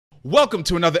Welcome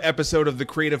to another episode of the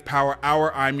Creative Power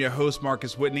Hour. I'm your host,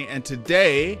 Marcus Whitney, and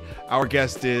today our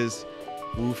guest is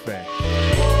Wu Fei.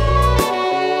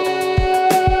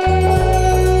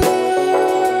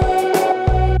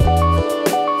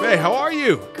 Fei, how are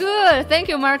you? Good. Thank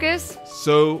you, Marcus.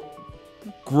 So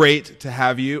great to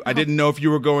have you. I didn't know if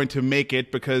you were going to make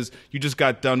it because you just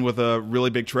got done with a really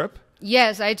big trip.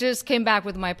 Yes, I just came back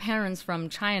with my parents from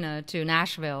China to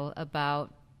Nashville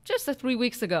about just 3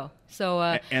 weeks ago. So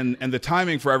and the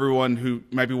timing for everyone who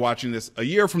might be watching this a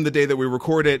year from the day that we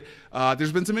record it,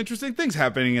 there's been some interesting things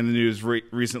happening in the news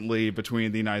recently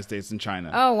between the United States and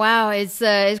China. Oh wow, it's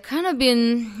kind of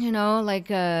been like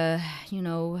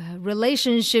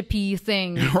relationshipy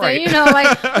thing. Right. So,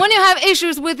 like when you have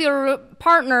issues with your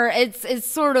partner, it's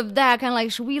sort of that kind of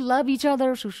like, should we love each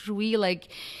other? Should we like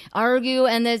argue?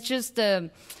 And it's just.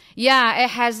 Yeah,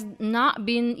 it has not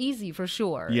been easy for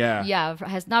sure. Yeah, it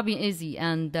has not been easy,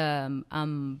 and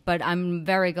but I'm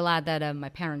very glad that my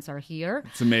parents are here.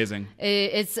 It's amazing.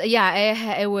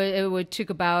 It would took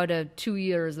about 2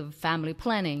 years of family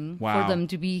planning Wow. for them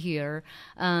to be here,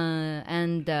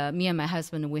 and me and my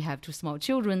husband, we have 2 small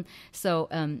children, so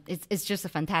it's just a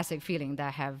fantastic feeling that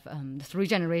I have 3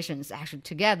 generations actually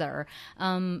together.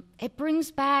 It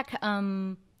brings back.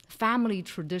 Family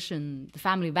tradition, the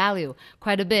family value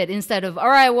quite a bit, instead of, all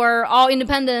right, we're all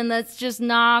independent, let's just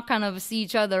not kind of see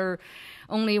each other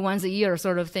only once a year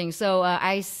sort of thing. So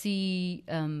I see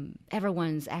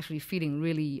everyone's actually feeling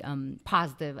really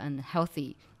positive and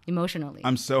healthy emotionally.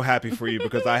 I'm so happy for you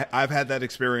because I've had that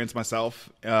experience myself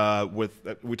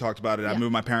we talked about it. I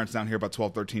moved my parents down here about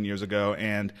 12, 13 years ago,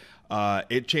 and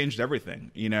it changed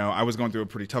everything. I was going through a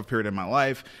pretty tough period in my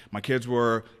life. My kids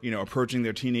were, approaching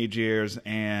their teenage years,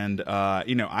 and,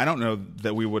 I don't know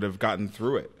that we would have gotten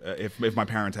through it if my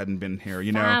parents hadn't been here,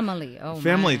 Family.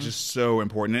 Family is just so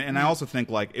important. And I also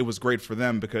think like it was great for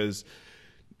them because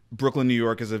Brooklyn, New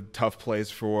York is a tough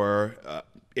place for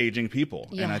aging people.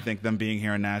 Yeah. And I think them being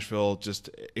here in Nashville just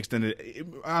extended,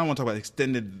 I don't want to talk about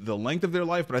extended the length of their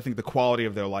life, but I think the quality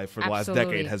of their life for the Absolutely.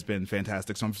 last decade has been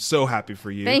fantastic. So I'm so happy for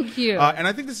you. Thank you. And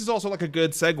I think this is also like a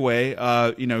good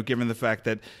segue, given the fact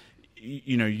that,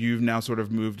 you've now sort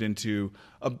of moved into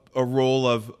a role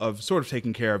of sort of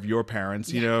taking care of your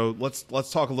parents. Yeah.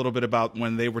 Let's talk a little bit about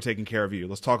when they were taking care of you.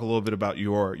 Let's talk a little bit about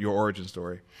your origin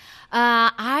story.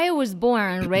 I was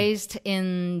born and raised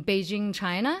in Beijing,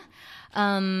 China.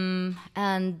 So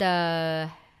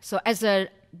as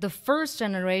the first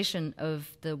generation of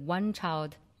the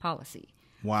one-child policy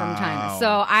from China.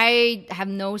 So I have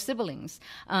no siblings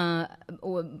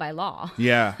by law.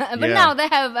 Yeah. But now they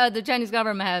have, the Chinese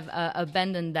government have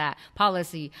abandoned that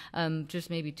policy just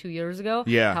maybe 2 years ago.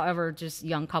 Yeah. However, just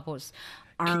young couples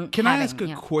aren't Can I ask a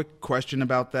yeah. quick question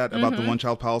about that, about the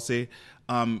one-child policy?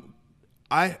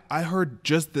 I heard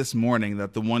just this morning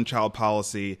that the one-child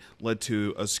policy led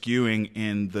to a skewing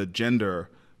in the gender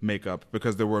makeup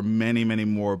because there were many, many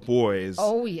more boys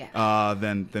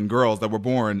than girls that were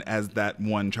born as that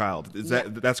one child.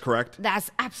 That's correct? That's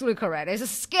absolutely correct. It's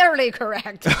scarily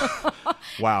correct.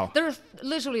 Wow. There's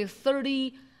literally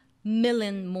 30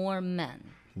 million more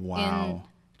men in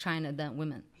China than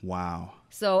women. Wow.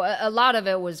 So a lot of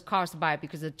it was caused by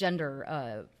because of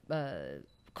gender,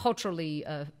 culturally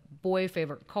boy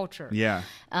favorite culture. Yeah.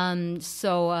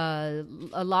 So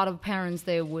a lot of parents,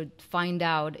 they would find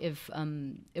out if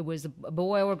it was a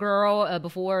boy or girl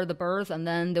before the birth, and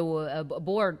then they would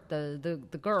abort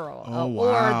the girl. Oh, wow.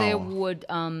 Or they would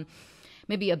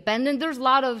maybe abandon. There's a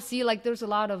lot of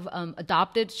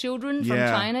adopted children from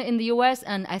China in the U.S.,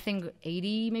 and I think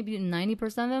 80, maybe 90%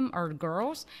 of them are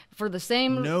girls for the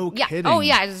same. No kidding. Oh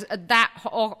yeah, it's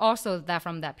that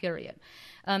from that period.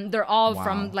 They're all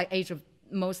from like age of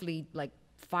mostly like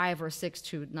 5 or 6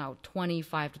 to now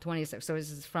 25 to 26. So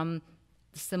this is from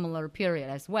similar period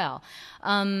as well.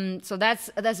 So that's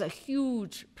a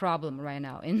huge problem right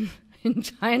now in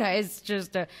China. It's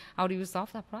just how do you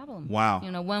solve that problem? Wow.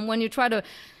 When you try to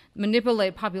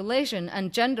manipulate population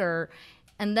and gender,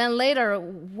 and then later,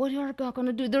 what are you going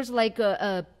to do? There's like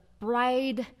a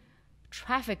bride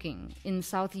trafficking in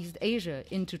Southeast Asia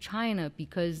into China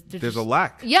because there's a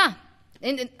lack. Yeah.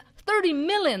 And 30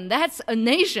 million, that's a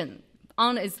nation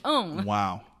on its own.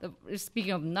 Wow.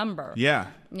 Speaking of number. Yeah.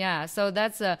 Yeah, so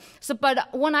that's but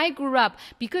when I grew up,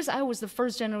 because I was the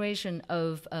first generation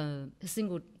of a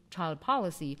single child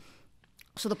policy,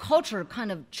 so the culture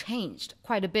kind of changed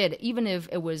quite a bit, even if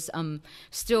it was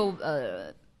still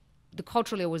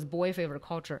culturally it was boy favorite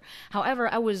culture. However,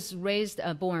 I was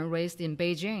born and raised in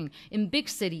Beijing, in big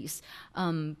cities,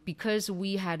 because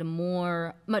we had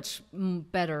much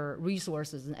better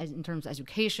resources in terms of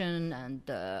education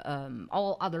and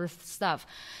all other stuff.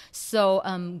 So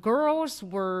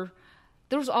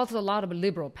there was also a lot of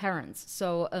liberal parents.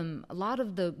 So a lot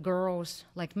of the girls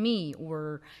like me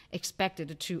were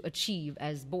expected to achieve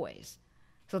as boys.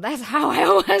 So that's how I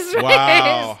was raised.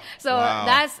 Wow. So wow.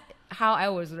 that's how I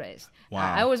was raised. Wow.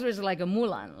 I was raised like a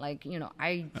Mulan. Like, whatever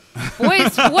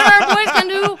boys can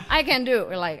do, I can do.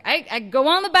 Like, I go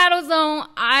on the battle zone,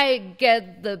 I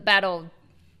get the battle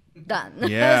done.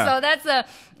 Yeah.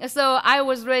 So I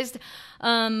was raised.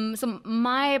 So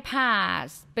my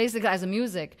path, basically as a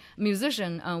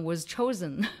musician, was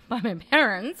chosen by my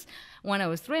parents when I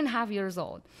was 3.5 years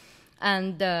old,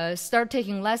 and started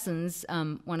taking lessons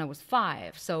when I was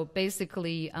 5. So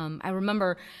basically, I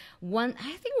remember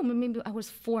I think maybe I was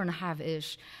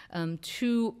 4.5-ish.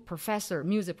 2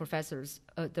 music professors,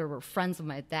 they were friends of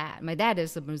my dad. My dad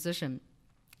is a musician.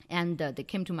 And they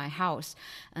came to my house,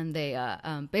 and they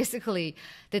basically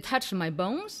touched my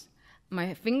bones,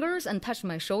 my fingers, and touched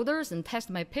my shoulders, and test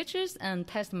my pitches, and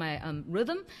test my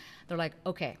rhythm. They're like,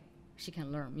 okay, she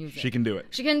can learn music. She can do it.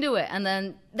 She can do it. And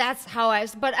then that's how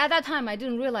but at that time, I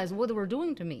didn't realize what they were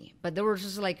doing to me. But they were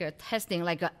just like a testing,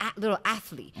 like a little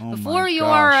athlete. Oh Before you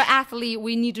are an athlete,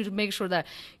 we need to make sure that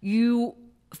you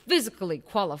physically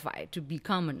qualified to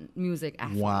become a music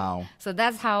athlete. Wow. So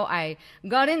that's how I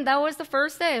got in. That was the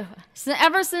first day. So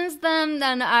ever since then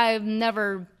I've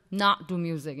never not do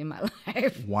music in my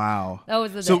life. Wow. That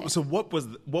was the day. So what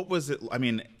was it? I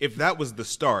mean, if that was the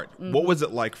start, what was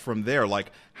it like from there?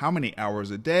 Like, how many hours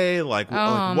a day? What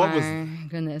was?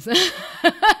 Goodness.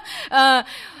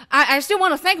 I still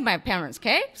want to thank my parents.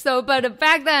 Okay. So, but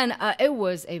back then it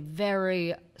was a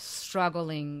very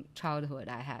struggling childhood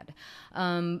I had.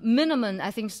 Minimum,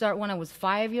 I think, start when I was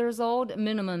 5 years old.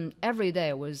 Minimum every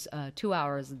day was 2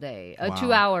 hours a day. Wow.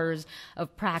 2 hours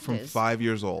of practice. From 5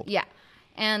 years old. Yeah.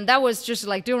 And that was just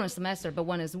like during the semester. But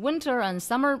when it's winter and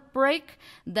summer break,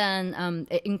 then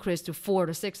it increased to 4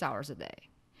 to 6 hours a day.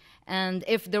 And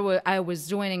if I was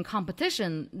joining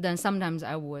competition, then sometimes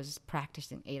I was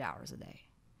practicing 8 hours a day.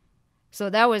 So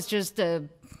that was just the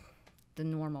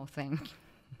normal thing.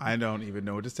 I don't even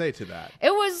know what to say to that.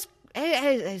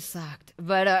 It sucked,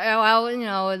 but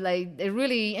it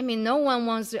really. I mean, no one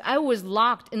wants to. I was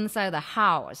locked inside the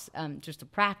house just to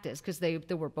practice because they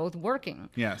were both working.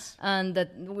 Yes. And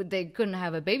that they couldn't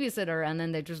have a babysitter, and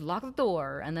then they just locked the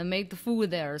door and then made the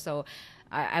food there. So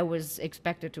I was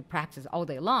expected to practice all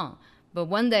day long. But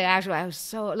one day, actually, I was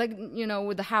so,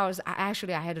 with the house, I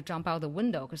had to jump out the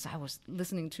window because I was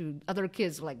listening to other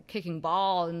kids, kicking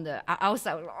ball in the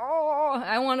outside. Oh,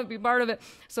 I want to be part of it.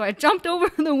 So I jumped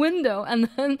over the window, and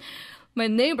then my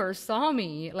neighbor saw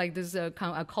me,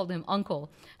 I called him uncle,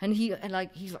 and he's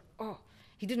like, oh,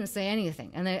 he didn't say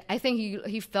anything. And I think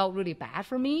he felt really bad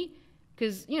for me.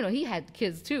 Because, he had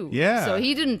kids too. Yeah. So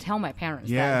he didn't tell my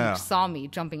parents that he saw me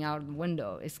jumping out of the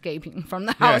window, escaping from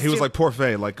the house. Yeah, he was like, poor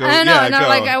Fei, go. Go.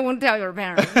 I won't tell your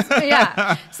parents.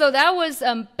 Yeah. So that was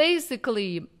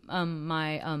basically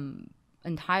my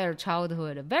entire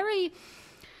childhood. My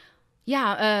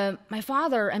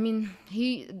father,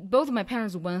 both of my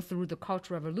parents went through the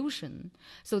Cultural Revolution.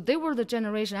 So they were the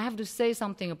generation, I have to say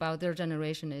something about their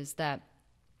generation is that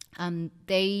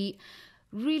they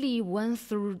really went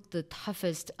through the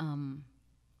toughest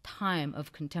time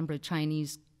of contemporary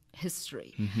Chinese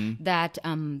history. Mm-hmm. That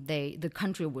the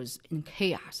country was in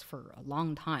chaos for a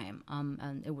long time,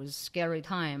 and it was a scary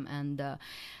time. And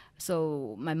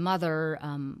so my mother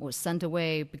was sent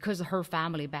away because her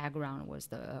family background was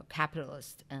the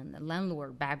capitalist and the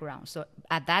landlord background. So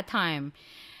at that time,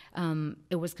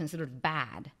 it was considered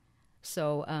bad.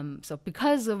 So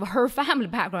because of her family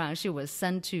background, she was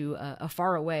sent to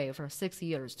far away for 6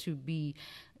 years to be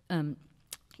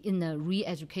in a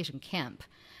re-education camp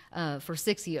for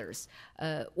 6 years.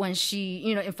 When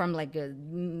she, from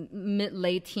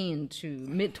late teen to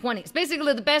mid-20s,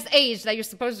 basically the best age that you're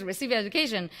supposed to receive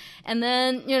education. And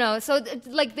then, so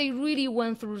they really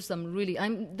went through some really,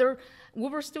 we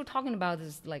were still talking about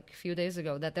this a few days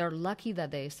ago, that they're lucky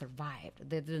that they survived.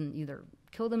 They didn't either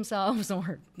kill themselves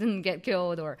or didn't get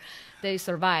killed, or they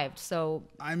survived. So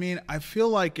I feel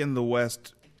like in the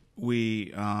West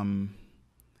we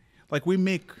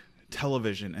make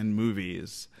television and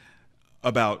movies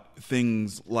about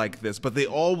things like this, but they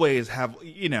always have,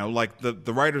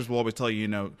 the writers will always tell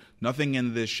you, nothing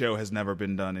in this show has never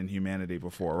been done in humanity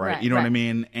before, right? You know what I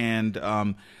mean? And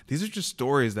these are just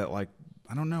stories that I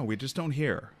don't know, we just don't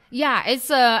hear. Yeah,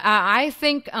 it's I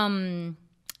think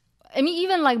I mean,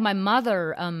 even like my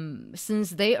mother,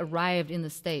 since they arrived in the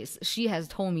States, she has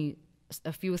told me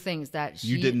a few things that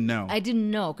you didn't know. I didn't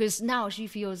know, because now she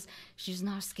feels she's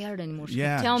not scared anymore. She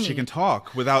yeah, can tell me. She can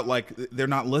talk without like they're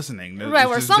not listening. Right,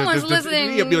 where someone's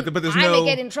listening, but there's I no, may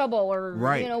get in trouble or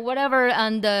right. Whatever.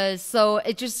 And so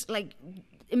it just like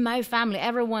in my family,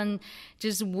 everyone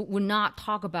just would not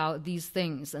talk about these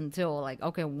things until like,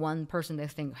 okay, one person they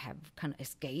think have kind of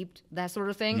escaped, that sort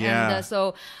of thing. Yeah.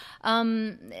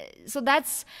 And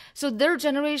so their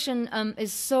generation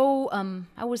is so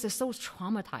I was so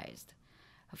traumatized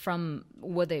from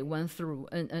what they went through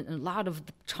and a lot of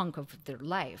the chunk of their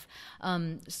life.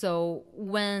 So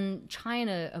when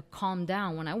China calmed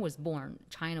down, when I was born,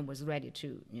 China was ready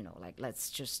to, like, let's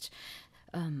just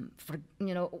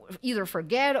either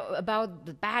forget about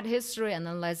the bad history and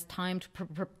then let's time to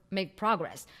make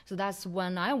progress. So that's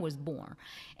when I was born.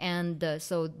 And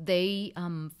so they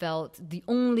felt the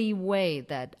only way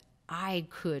that I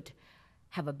could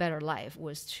have a better life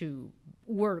was to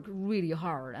work really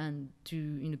hard and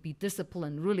to be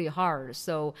disciplined really hard.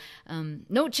 So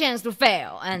no chance to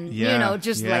fail, and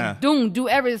like don't do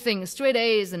everything straight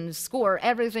A's and score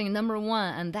everything number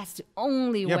one, and that's the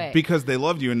only way. Because they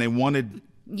loved you and they wanted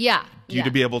you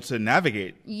to be able to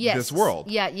navigate this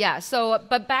world. So,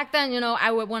 but back then,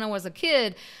 when I was a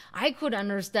kid, I could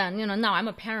understand. Now I'm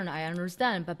a parent, I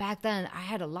understand. But back then, I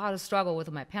had a lot of struggle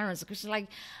with my parents because, like,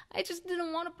 I just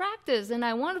didn't want to practice, and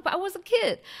I was a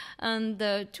kid, and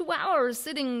 2 hours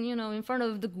sitting, in front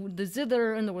of the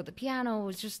zither and the piano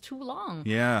was just too long.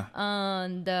 Yeah.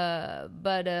 And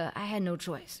but I had no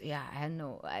choice. I had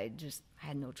no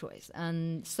choice,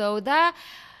 and so that.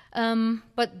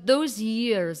 But those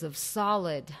years of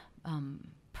solid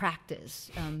practice,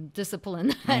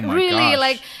 discipline, really,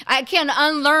 like, I can't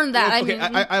unlearn that. Okay,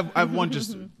 I have one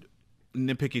just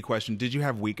nitpicky question. Did you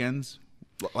have weekends,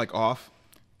 like, off?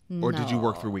 Or did you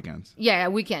work through weekends? Yeah,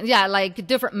 weekends. Yeah, like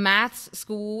different maths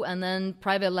school and then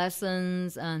private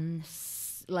lessons and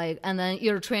and then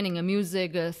ear training, a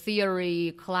music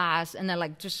theory class, and then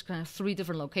like just kind of 3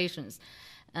 different locations.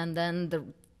 And then the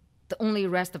only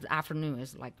rest of the afternoon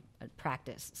is like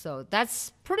practice. So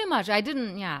that's pretty much,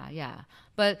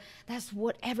 but that's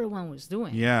what everyone was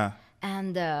doing. Yeah.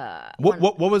 And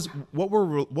what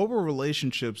were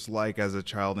relationships like as a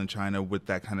child in China with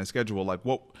that kind of schedule? Like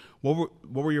what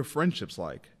were your friendships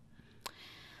like?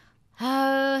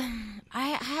 I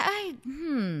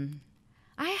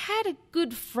had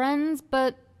good friends,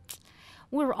 but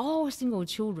we were all single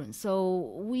children,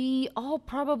 so we all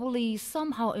probably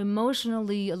somehow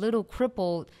emotionally a little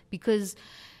crippled because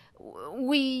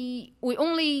we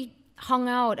only hung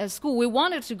out at school. We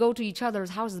wanted to go to each other's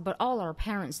houses, but all our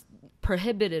parents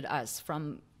prohibited us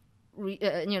from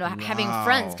having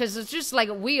friends because it's just like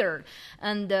weird,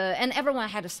 and everyone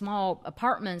had a small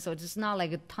apartment, so it's just not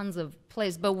like tons of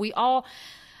place. But we all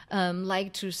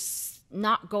like to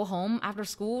not go home after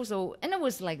school, and it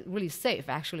was like really safe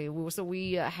actually.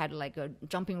 We had like a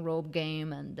jumping rope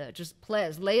game and just play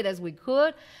as late as we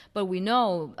could. But we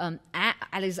know,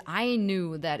 at least I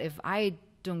knew that if I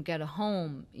don't get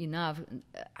home enough,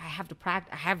 I have to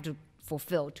practice. I have to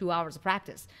fulfill 2 hours of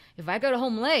practice. If I go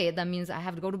home late, that means I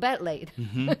have to go to bed late.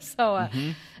 Mm-hmm.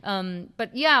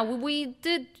 But yeah, we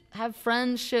did have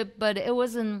friendship, but it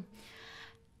wasn't.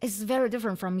 It's very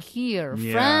different from here.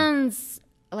 Yeah. Friends.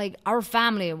 Like our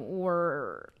family they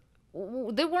weren't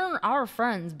our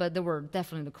friends, but they were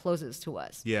definitely the closest to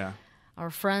us. Yeah. Our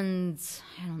friends,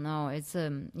 I don't know. It's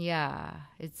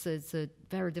it's a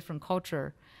very different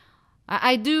culture.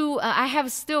 I have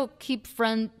still keep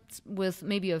friends with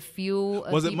maybe a few.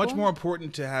 Was it much more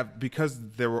important to have, because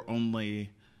there were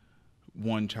only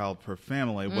one child per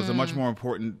family? Was it much more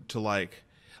important to like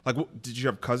did you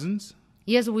have cousins?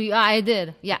 Yes, I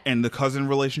did. Yeah. And the cousin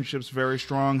relationship's very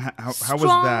strong. How was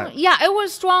that? Yeah, it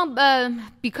was strong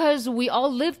because we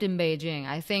all lived in Beijing.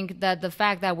 I think that the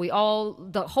fact that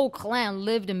the whole clan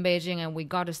lived in Beijing and we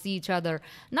got to see each other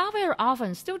not very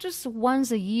often, still just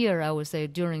once a year, I would say,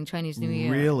 during Chinese New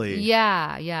Year. Really?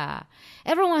 Yeah.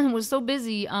 Everyone was so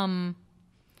busy. The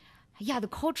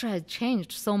culture had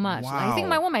changed so much. Wow. I think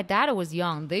when my dad was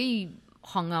young, they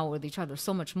hung out with each other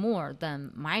so much more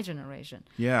than my generation.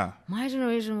 Yeah. My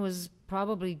generation was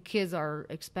probably kids are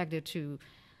expected to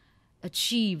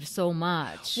achieve so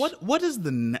much. What is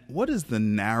the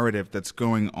narrative that's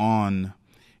going on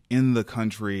in the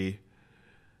country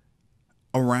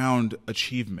around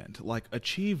achievement? Like,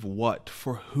 achieve what?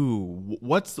 For who?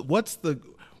 What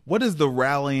is the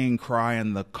rallying cry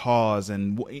and the cause,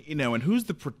 and and who's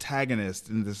the protagonist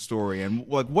in this story, and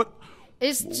what?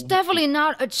 It's definitely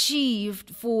not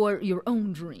achieved for your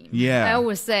own dream. Yeah. I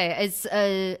always say it's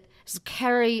just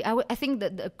carry. I think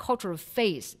that the cultural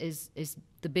face is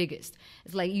the biggest.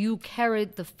 It's like you carry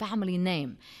the family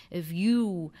name. If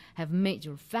you have made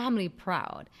your family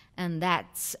proud, and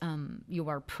that's you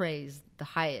are praised the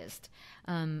highest.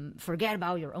 Forget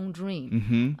about your own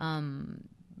dream.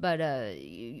 But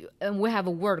and we have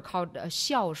a word called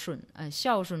孝顺.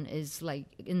 孝顺 is like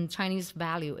in Chinese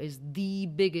value is the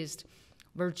biggest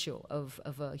virtue of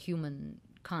a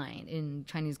humankind in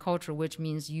Chinese culture, which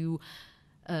means you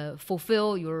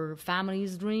fulfill your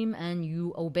family's dream and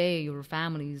you obey your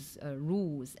family's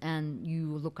rules and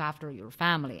you look after your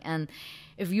family. And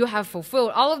if you have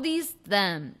fulfilled all of these,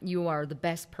 then you are the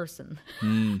best person.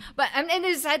 But I mean,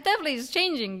 it's definitely is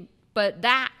changing. But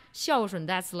that 孝顺,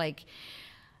 that's like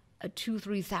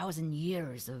 2,000-3,000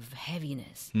 years of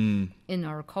heaviness in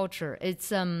our culture.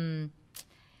 It's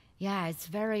it's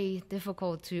very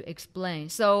difficult to explain.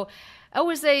 So I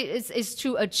would say it's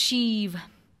to achieve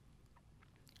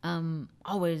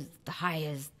always the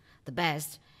highest, the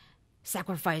best,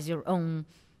 sacrifice your own,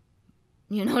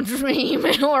 dream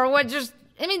or what. Just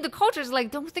I mean, the culture is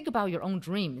like, don't think about your own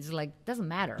dream. It's like, doesn't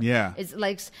matter. Yeah. It's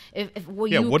like,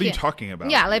 what are you talking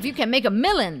about? Yeah, like if you can make a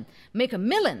million,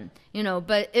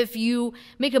 but if you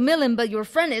make $1 million, but your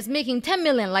friend is making 10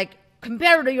 million, like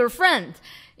compared to your friend,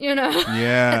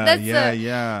 Yeah, that's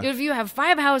yeah. If you have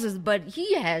 5 houses, but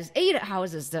he has 8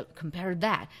 houses, that compare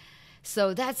that.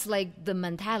 So that's like the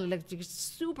mentality, like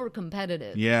super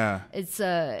competitive. Yeah. It's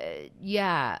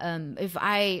if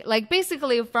I like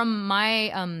basically from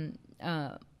my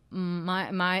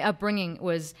my upbringing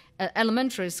was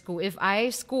elementary school. If I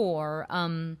score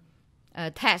a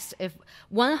test, if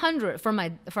 100 from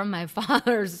my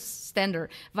father's standard,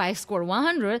 if I score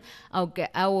 100,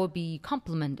 I will be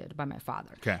complimented by my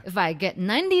father. Okay. If I get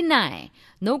 99,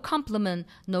 no compliment,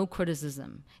 no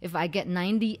criticism. If I get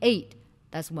 98,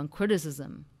 that's when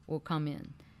criticism will come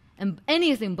in. And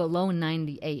anything below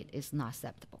 98 is not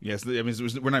acceptable. Yes, I mean,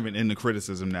 we're not even into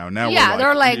criticism now. Yeah,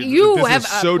 they're like this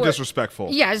is so disrespectful.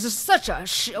 Yeah, it's just such a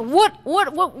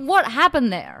what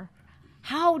happened there?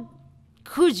 How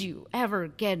could you ever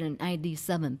get an ID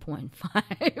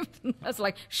 7.5? That's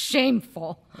like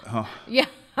shameful. Yeah,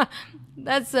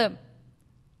 that's a.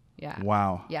 Yeah.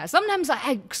 Wow. Yeah. Sometimes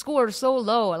I scored so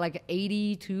low, like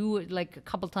 82, like a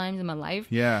couple times in my life.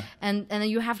 Yeah. And then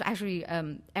you have to actually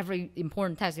every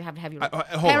important test you have to have your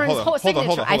parents'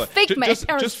 signature. I faked my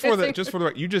parents' signature. Just for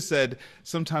the you just said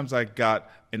sometimes I got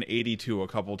an 82 a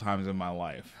couple times in my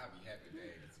life.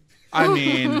 I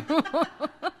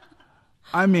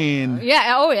mean.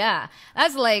 Yeah. Oh yeah.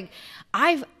 That's like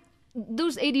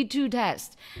those 82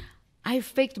 tests. I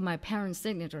faked my parents'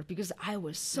 signature because I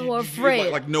was so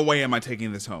afraid. Like, no way am I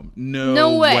taking this home.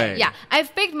 No way. Yeah, I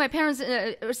faked my parents'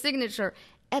 signature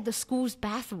at the school's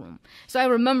bathroom. So I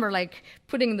remember like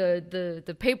putting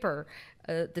the paper,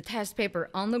 the test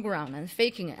paper on the ground and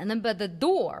faking it. And then by the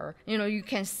door, you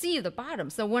can see the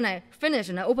bottom. So when I finished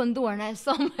and I opened the door and I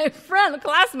saw my friend,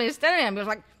 classmate staring at me, I was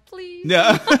like, please.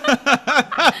 Yeah. They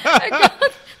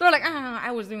were like,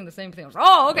 I was doing the same thing. I was like,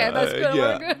 oh, okay, that's good.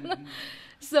 Yeah. We're good.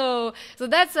 So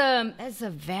that's a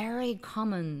very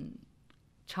common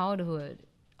childhood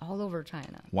all over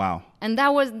China. Wow. And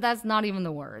that's not even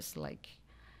the worst. Like,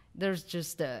 there's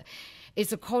just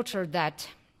it's a culture that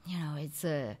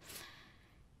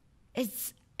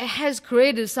it has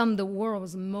created some of the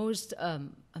world's most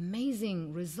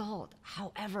amazing result.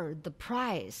 However, the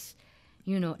price,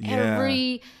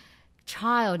 every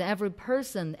child, every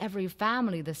person, every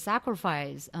family, the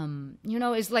sacrifice,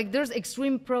 it's like there's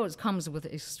extreme pros comes with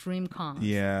extreme cons.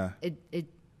 Yeah. It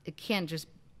can't just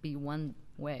be one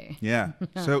way. Yeah.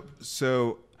 So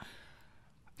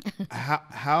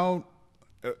how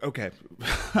okay.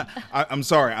 I'm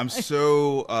sorry. I'm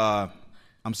so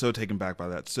taken back by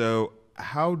that. So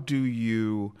how do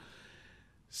you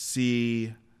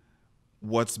see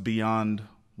what's beyond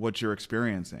what you're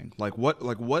experiencing? Like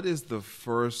what is the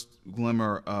first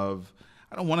glimmer of,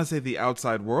 I don't want to say the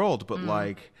outside world, but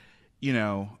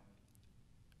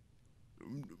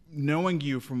knowing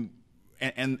you from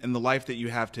and the life that you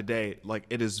have today, like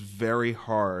it is very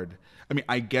hard. I mean,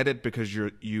 I get it because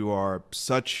you're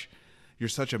such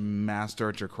a master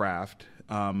at your craft.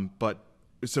 But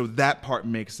so that part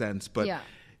makes sense, but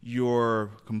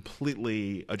you're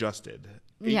completely adjusted.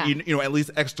 Yeah. At least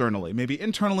externally, maybe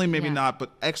internally, maybe not, but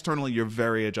externally you're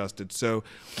very adjusted. So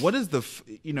what is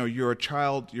you're a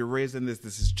child, you're raised in this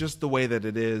is just the way that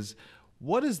it is.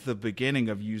 What is the beginning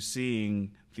of you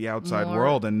seeing the outside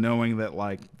world and knowing that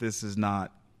like this is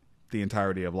not the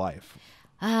entirety of life?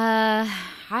 I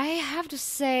have to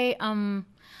say,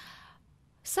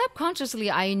 Subconsciously,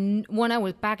 when I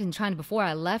was back in China, before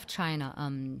I left China,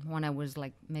 when I was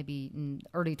like maybe in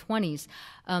early 20s,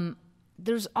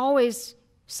 there's always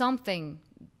something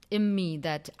in me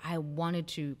that I wanted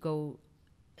to go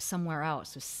somewhere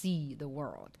else to see the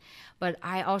world. But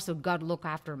I also got to look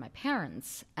after my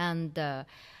parents. And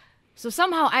so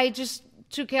somehow I just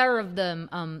took care of them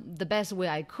the best way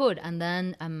I could. And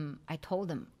then I told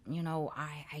them,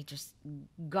 I just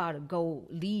got to go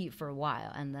leave for a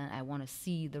while. And then I want to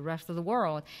see the rest of the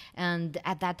world. And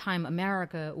at that time,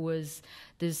 America was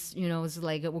this, it's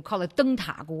like, we call it 灯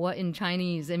塔国 in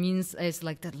Chinese. It means it's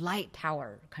like the light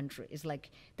tower country. It's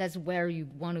like, that's where you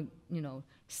want to,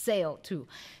 sail to.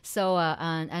 So,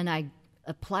 and I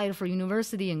applied for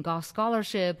university and got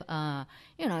scholarship.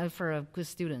 For good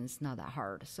students, not that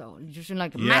hard. So you just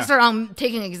master on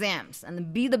taking exams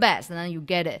and be the best, and then you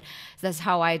get it. So that's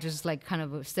how I just kind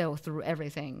of sail through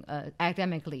everything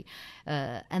academically.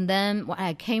 And then when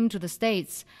I came to the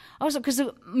States, also because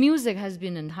music has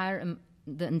been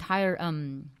the entire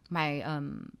my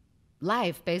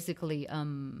life basically.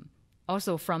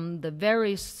 Also from the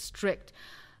very strict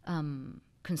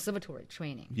conservatory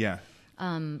training. Yeah.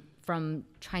 From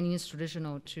Chinese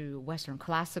traditional to Western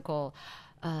classical,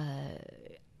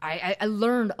 I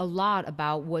learned a lot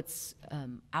about what's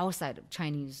outside of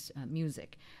Chinese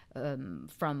music.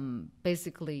 From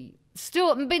basically,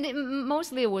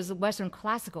 mostly it was Western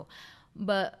classical.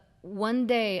 But one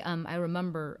day, I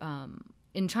remember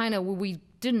in China, we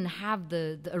didn't have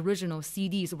the original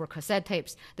CDs or cassette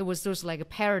tapes. There was just like a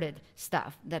parroted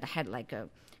stuff that had like a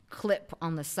clip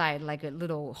on the side, like a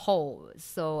little hole.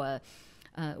 So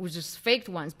it was just faked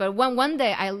ones. But one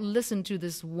day I listened to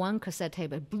this one cassette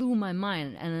tape. It blew my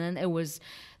mind. And then it was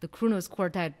the Kronos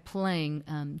Quartet playing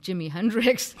Jimi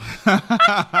Hendrix.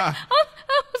 I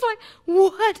was like,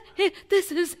 what?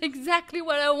 This is exactly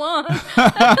what I want.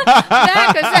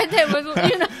 That cassette tape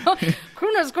was,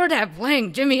 Kronos Quartet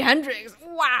playing Jimi Hendrix.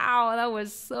 Wow, that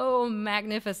was so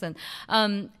magnificent.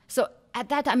 So at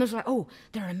that time, I was like, oh,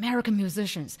 they're American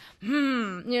musicians.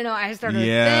 I started to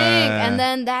think. And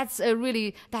then that's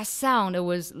that sound,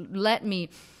 let me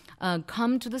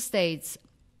come to the States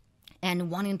and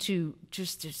wanting to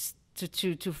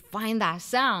to find that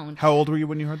sound. How old were you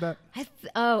when you heard that?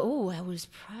 I was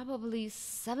probably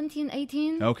 17,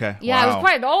 18. Okay. Yeah, wow. I was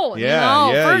quite old.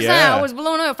 First time I was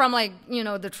blown away from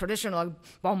the traditional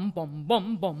bum bum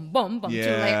bum bum bum bum to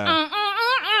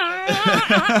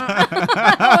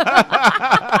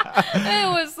it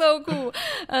was so cool.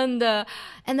 And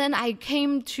then I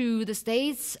came to the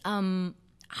States.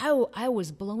 I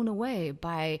was blown away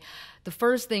by the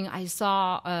first thing I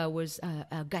saw was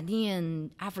a Ghanaian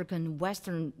African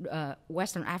Western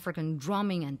African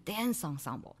drumming and dance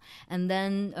ensemble, and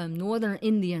then Northern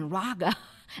Indian raga,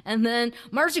 and then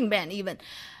marching band even.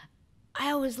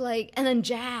 I was like, and then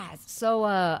jazz. So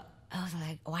I was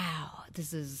like, wow,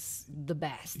 this is the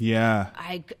best. Yeah.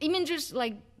 I even just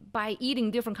by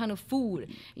eating different kind of food,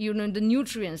 the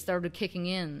nutrients started kicking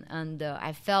in, and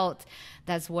I felt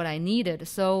that's what I needed.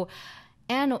 So,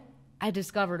 and I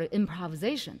discovered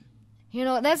improvisation.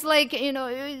 That's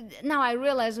now I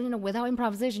realize, without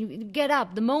improvisation, you get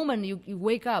up. The moment you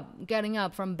wake up, getting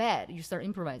up from bed, you start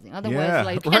improvising. Otherwise,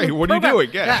 right. What are you doing?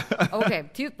 Yeah. Okay,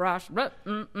 toothbrush.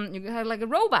 You have like a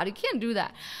robot. You can't do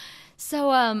that.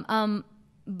 So,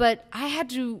 but I had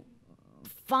to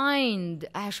find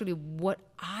actually what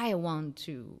I want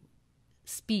to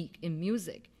speak in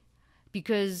music,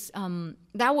 because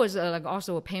that was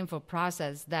also a painful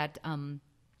process that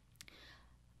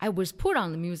I was put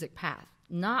on the music path,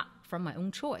 not from my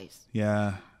own choice.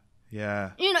 Yeah.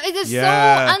 Yeah. It is so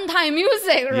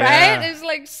anti-music, right?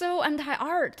 It's so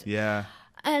anti-art. Yeah.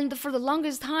 And for the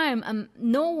longest time,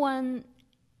 no one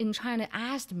in China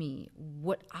asked me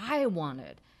what I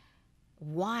wanted,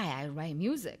 why I write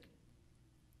music.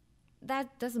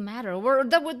 That doesn't matter, or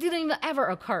that didn't even ever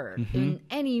occur in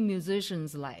any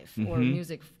musician's life or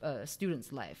music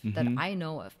student's life that I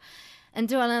know of.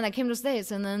 Until then I came to the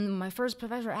States, and then my first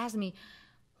professor asked me,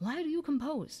 why do you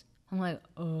compose? I'm like,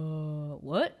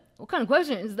 what? What kind of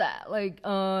question is that?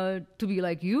 To be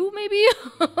like you, maybe?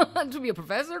 To be a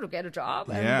professor, to get a job?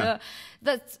 Yeah.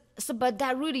 And but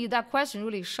that question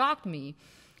really shocked me.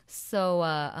 So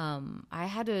I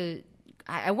had to,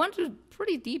 I went through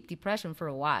pretty deep depression for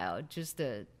a while. Just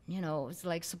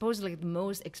it's supposedly the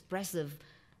most expressive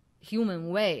human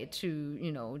way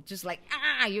to just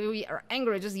you are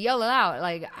angry, just yell it out.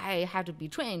 I had to be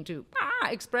trained to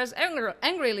express anger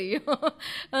angrily.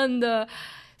 And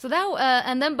so that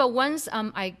and then but once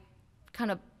I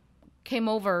kind of came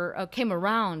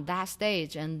around that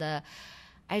stage, and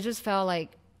I just felt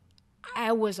like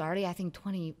I was already, I think,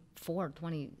 25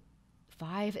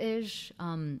 25-ish,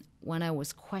 when I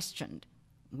was questioned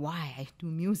why I do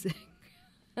music.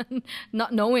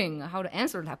 Not knowing how to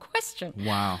answer that question.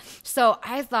 Wow. So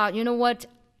I thought, you know what?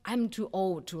 I'm too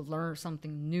old to learn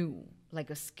something new, like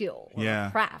a skill or a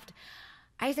craft.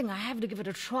 I think I have to give it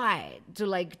a try to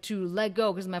let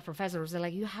go, because my professor was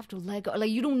like, you have to let go. Like,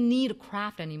 you don't need a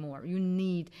craft anymore. You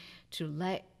need to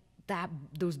let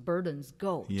those burdens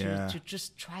go, to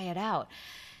just try it out.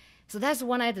 So that's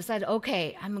when I decided,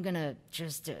 okay, I'm going to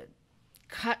just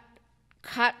cut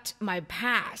my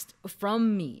past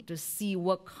from me to see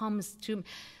what comes to me.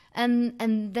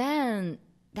 And then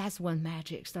that's when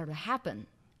magic started to happen.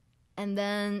 And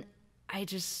then I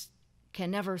just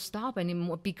can never stop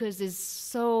anymore, because it's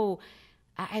so,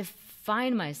 I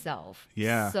find myself.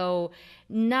 Yeah. So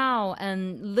now,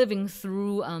 and living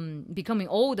through becoming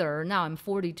older, now I'm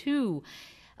 42,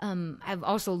 I've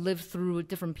also lived through a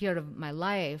different period of my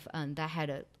life, and that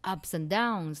had ups and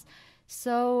downs.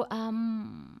 So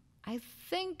I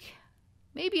think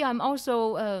maybe I'm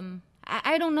also,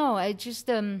 I don't know, I just,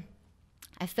 I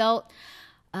felt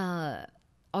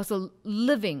also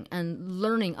living and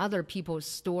learning other people's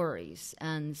stories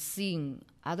and seeing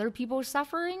other people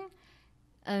suffering,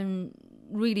 and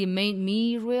really made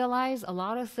me realize a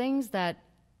lot of things that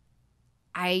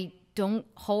I don't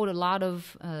hold a lot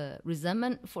of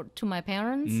resentment to my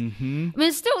parents. Mm-hmm. I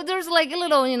mean, still, there's like a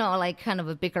little, like kind of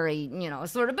a bickering,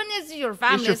 sort of, but it's your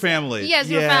family. It's your family. Yes,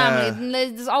 your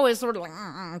family. There's always sort of like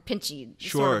pinchy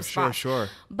sort of spot. Sure.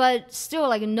 But still,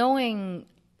 like knowing,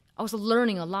 also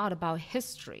learning a lot about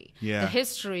history. Yeah. The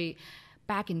history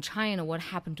back in China, what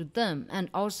happened to them. And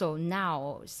also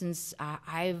now, since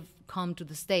I've come to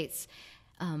the States,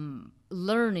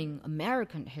 learning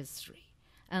American history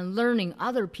and learning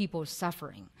other people's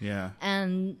suffering. Yeah.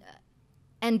 And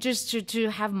just to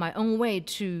have my own way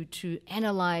to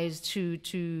analyze,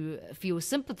 to feel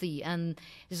sympathy, and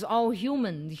it's all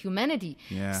humanity.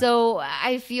 Yeah. So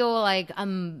I feel like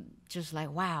I'm just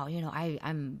like, wow,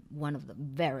 I'm one of the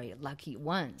very lucky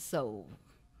ones. So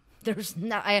there's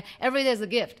every day is a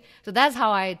gift. So that's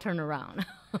how I turn around.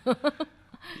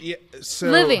 Yeah,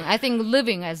 so I think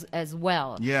living as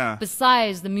well. Yeah.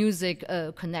 Besides the music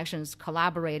connections,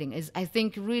 collaborating is, I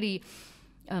think, really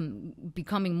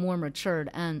becoming more matured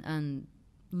and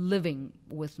living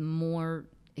with more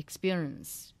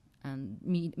experience and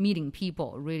meeting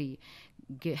people really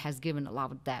has given a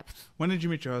lot of depth. When did you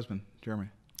meet your husband, Jeremy?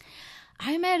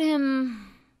 I met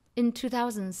him in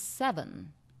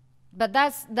 2007. But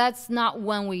that's not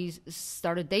when we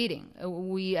started dating.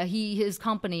 His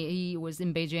company, he was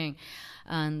in Beijing,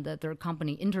 and their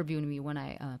company interviewed me when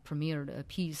I premiered a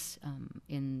piece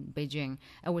in Beijing.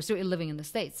 I was still living in the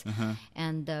States,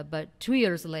 and but 2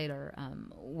 years later,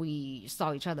 we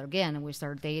saw each other again, and we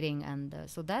started dating, and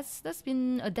so that's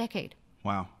been a decade.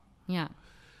 Wow. Yeah.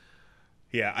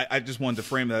 Yeah, I just wanted to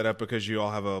frame that up because you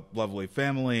all have a lovely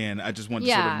family, and I just wanted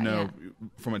to sort of know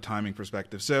from a timing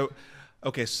perspective. So.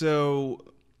 Okay, so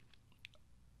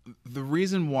the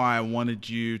reason why I wanted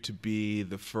you to be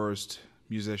the first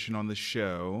musician on the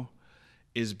show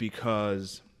is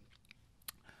because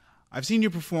I've seen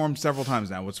you perform several times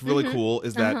now. What's really cool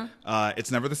is that it's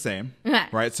never the same,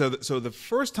 right? So the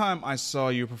first time I saw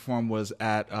you perform was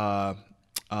at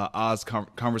Oz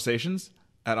Conversations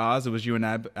at Oz. It was you and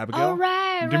Abigail. Oh,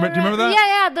 right. Do you remember that?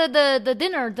 Yeah. The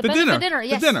dinner. The dinner.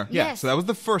 Yes. The dinner. Yeah. Yes. So that was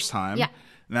the first time. Yeah.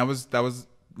 And that was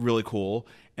really cool.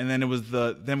 And then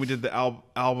then we did the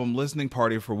album listening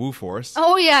party for Wu Force.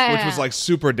 Oh yeah, which was like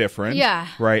super different. Yeah.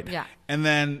 Right. Yeah. And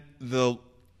then the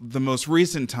most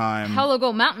recent time, Hello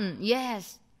Go Mountain.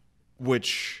 Yes.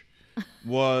 Which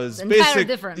was entirely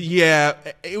different. Yeah,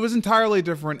 it was entirely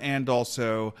different, and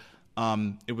also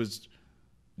it was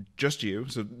just you.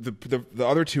 So the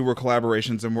other two were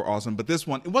collaborations and were awesome, but this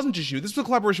one, it wasn't just you. This was a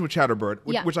collaboration with Chatterbird,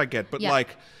 which I get, but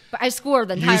like. But I scored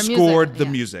the entire music. You scored the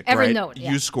music, every right? note.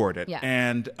 Yeah. You scored it, yeah.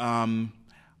 And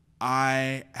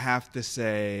I have to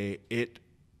say it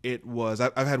was.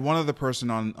 I've had one other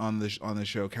person on the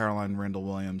show, Caroline Randall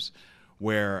Williams,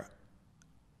 where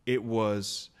it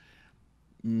was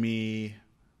me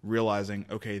realizing,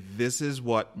 okay, this is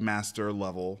what master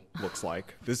level looks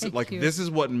like. This is this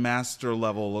is what master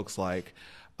level looks like.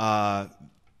 The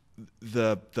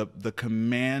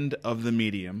command of the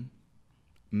medium,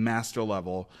 master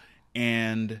level,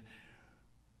 and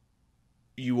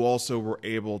you also were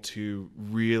able to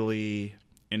really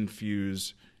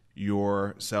infuse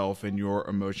yourself and your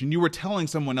emotion. You were telling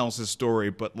someone else's story,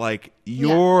 but like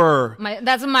your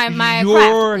that's my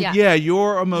craft.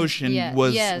 Your emotion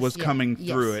was coming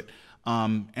through it.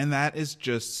 And that is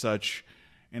just such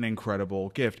an incredible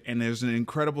gift. And there's an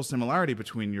incredible similarity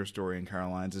between your story and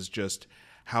Caroline's, is just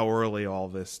how early all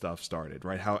this stuff started,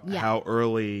 right? How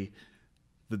early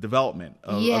the development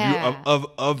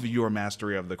of your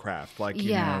mastery of the craft. Like,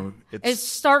 you know, it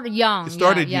started young. It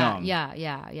started young.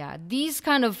 Yeah. These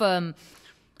kind of,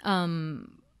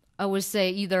 I would say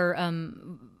either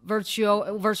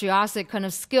virtuosic kind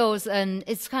of skills, and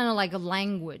it's kind of like a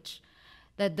language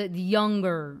that the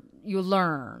younger you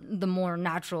learn, the more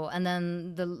natural, and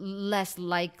then the less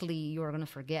likely you're going to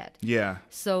forget. Yeah.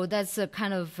 So that's a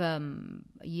kind of,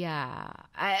 but you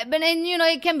know,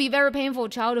 it can be very painful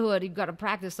childhood. You've got to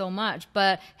practice so much.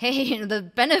 But hey, you know, the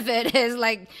benefit is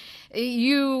like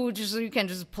you can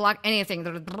just pluck anything.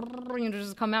 You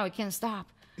just come out. You can't stop.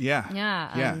 Yeah.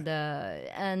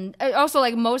 And also,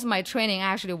 like, most of my training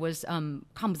actually was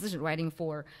composition writing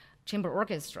for chamber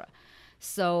orchestra.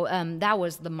 So that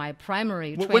was my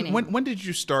primary training. When did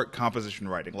you start composition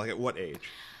writing? Like, at what age?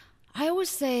 I would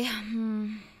say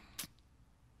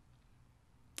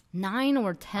 9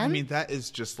 or 10. I mean, that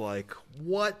is just like,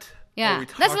 what? Yeah,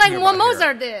 that's like what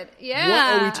Mozart did. Yeah.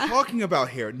 What are we talking about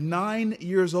here? 9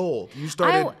 years old, you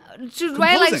started to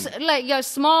write like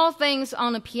small things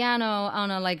on a piano,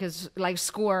 on a like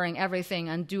scoring everything,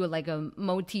 and do like a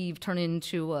motif turn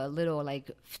into a little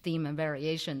like theme and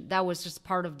variation. That was just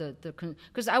part of the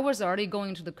because I was already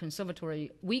going to the conservatory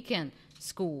weekend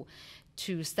school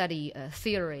to study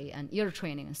theory and ear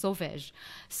training and solfege.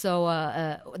 So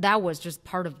that was just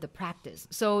part of the practice.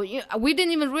 So we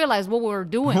didn't even realize what we were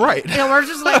doing. Right. You know, we're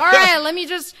just like, all right, let me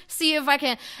just see if I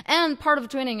can. And part of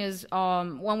training is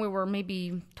when we were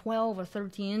maybe 12 or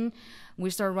 13, we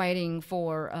started writing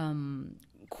for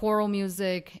choral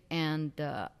music and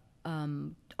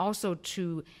also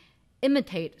to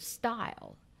imitate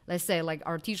style. Let's say, like,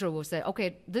 our teacher will say,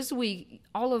 okay, this week,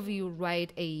 all of you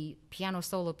write a piano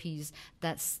solo piece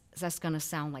that's going to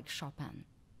sound like Chopin.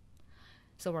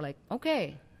 So we're like,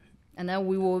 okay. And then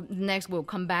we'll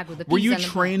come back with the piece. Were you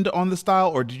trained on the style,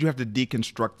 or did you have to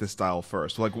deconstruct the style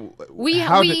first? Like, how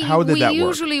did that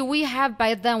work? We have,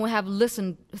 by then, we have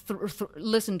listened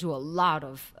to a lot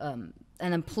of, and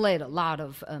then played a lot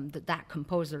of that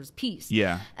composer's piece.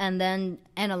 Yeah. And then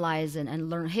analyze and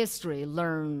learn history,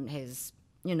 learn his,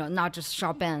 you know, not just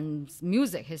Chopin's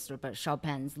music history, but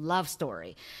Chopin's love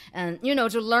story. And, you know,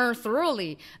 to learn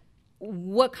thoroughly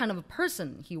what kind of a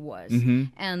person he was. Mm-hmm.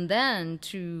 And then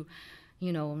to,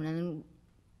 you know, and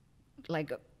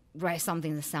like write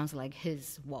something that sounds like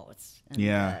his waltz. And,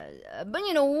 but,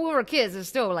 you know, when we were kids, it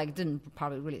still like didn't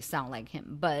probably really sound like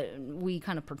him. But we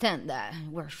kind of pretend that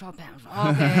we're Chopin.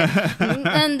 Okay.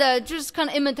 And just kind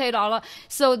of imitate all of.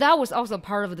 So that was also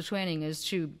part of the training, is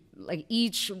to, like,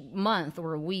 each month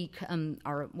or a week,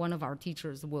 one of our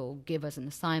teachers will give us an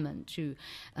assignment to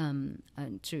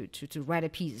write a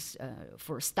piece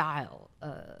for style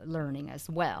learning as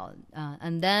well.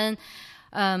 And then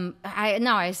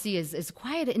I see it's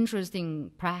quite an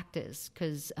interesting practice,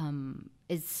 because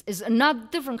it's another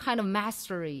different kind of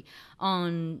mastery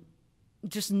on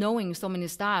just knowing so many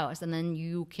styles, and then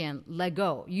you can let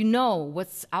go. You know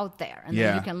what's out there, and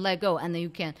then you can let go, and then you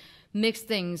can mix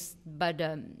things, but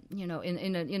you know,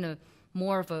 in a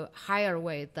more of a higher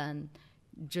way than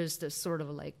just a sort of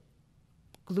like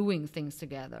gluing things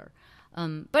together.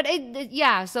 But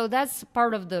so that's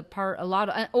part of a lot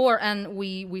of, and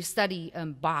we study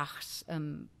Bach's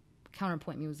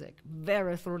counterpoint music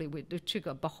very thoroughly. It took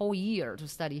a whole year to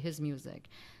study his music,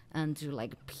 and to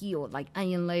like peel like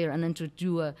onion layer, and then to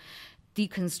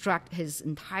deconstruct his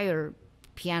entire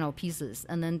piano pieces,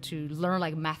 and then to learn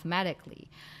like mathematically.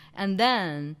 And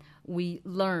then we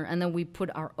learn, and then we put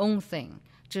our own thing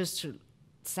just to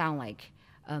sound like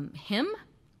him.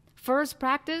 First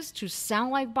practice to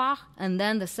sound like Bach, and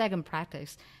then the second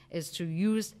practice is to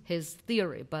use his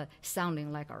theory, but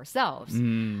sounding like ourselves.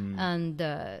 And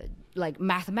like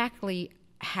mathematically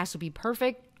has to be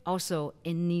perfect. Also,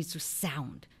 it needs to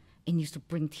sound. It needs to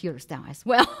bring tears down as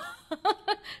well.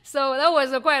 So that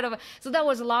was that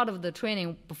was a lot of the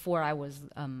training before I was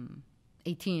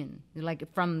 18.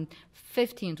 Like from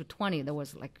 15 to 20, there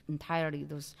was like entirely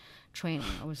those training.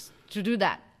 I was to do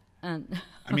that. And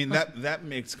I mean, that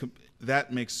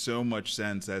makes so much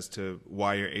sense as to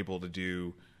why you're able to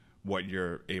do what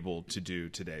you're able to do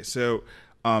today. So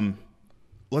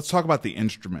let's talk about the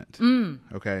instrument.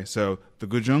 Okay, so the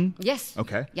Guzheng? Yes.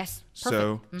 Okay. Yes.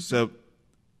 Perfect. So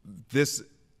this,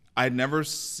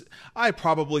 I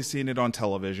probably seen it on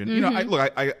television. You know,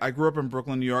 I grew up in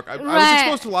Brooklyn, New York. I was Right.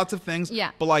 exposed to lots of things.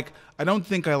 Yeah. But like, I don't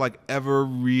think I like ever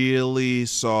really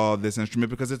saw this instrument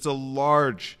because it's a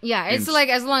large. Yeah, it's like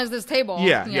as long as this table.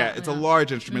 Yeah, it's a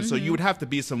large instrument. So you would have to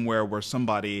be somewhere where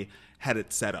somebody had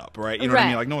it set up, right? You know what I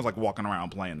mean? Like no one's like walking around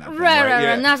playing that thing, Right.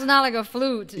 Yeah. And that's not like a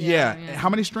flute. Yeah. How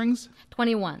many strings?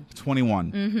 21.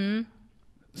 21. Mm-hmm.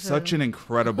 Such an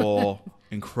incredible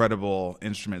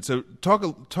instrument. So talk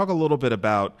a little bit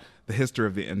about the history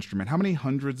of the instrument. How many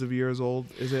hundreds of years old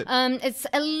is it? It's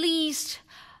at least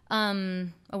I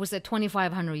would say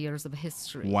 2,500 years of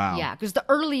history. Wow. Yeah, because the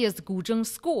earliest Guzheng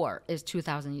score is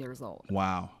 2,000 years old.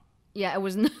 Wow. Yeah, it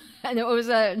was. And it was.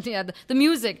 The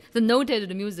music, the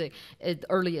notated music, the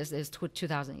earliest is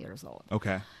 2,000 years old.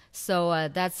 Okay. So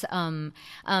that's.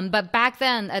 But back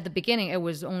then, at the beginning, it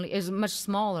was much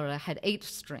smaller. It had 8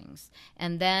 strings,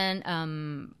 and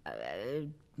then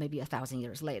maybe 1,000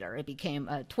 years later, it became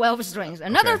 12 strings.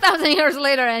 Another 1,000 years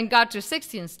later, and got to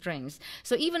 16 strings.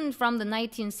 So even from the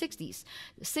 1960s,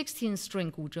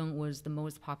 16-string guzheng was the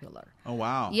most popular. Oh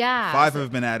wow! Yeah, 5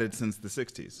 have been added since the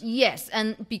 60s. Yes,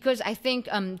 and because I think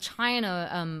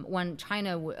China, when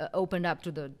China opened up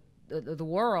to the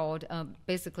world,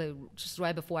 basically just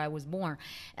right before I was born,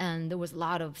 and there was a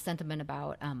lot of sentiment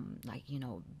about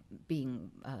being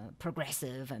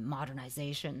progressive and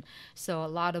modernization. So a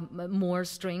lot of more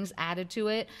strings added to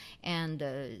it, and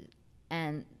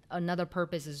another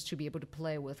purpose is to be able to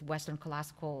play with Western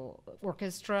classical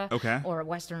orchestra, or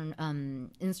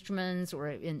Western instruments, or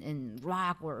in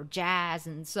rock or jazz,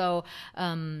 and so.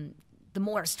 The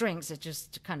more strings, it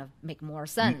just kind of make more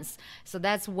sense. So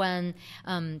that's when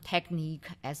technique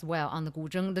as well on the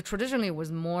guzheng. Traditionally it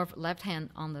was more left hand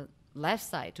on the left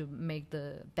side to make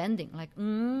the bending, like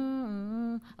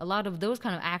a lot of those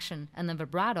kind of action and then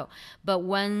vibrato. But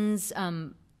once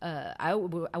I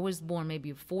was born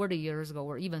maybe 40 years ago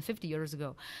or even 50 years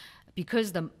ago,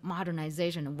 because the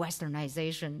modernization and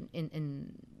westernization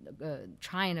in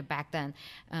China back then,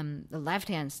 the left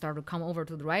hand started to come over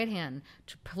to the right hand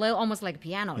to play almost like a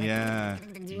piano, like, as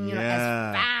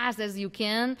fast as you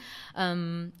can.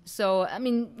 So I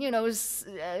mean,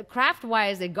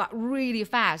 craft-wise, it got really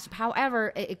fast.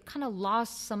 However, it kind of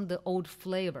lost some of the old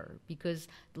flavor because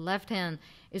the left hand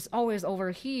is always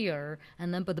over here,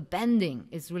 but the bending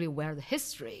is really where the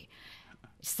history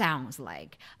sounds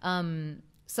like.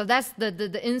 So that's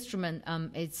the instrument.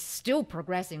 It's still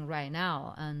progressing right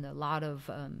now, and a lot of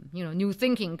new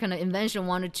thinking, kind of invention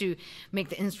wanted to make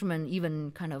the instrument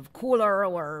even kind of cooler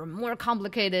or more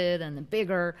complicated and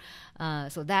bigger.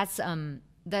 So that's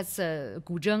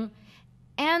guzheng,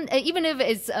 and even if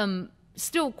it's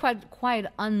still quite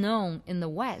unknown in the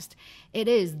West, it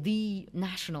is the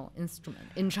national instrument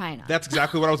in China. That's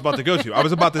exactly what I was about to go to. I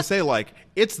was about to say, like,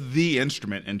 it's the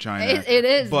instrument in China. It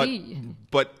is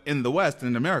but in the West,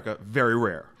 in America, very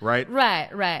rare, right? Right.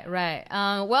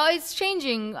 Well, it's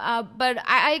changing, but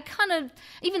I kind of,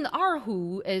 even the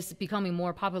erhu is becoming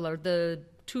more popular. The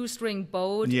 2-string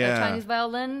bowed Chinese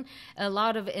violin, a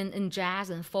lot of in jazz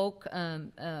and folk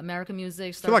American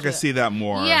music. I feel like I see that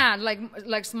more. Yeah,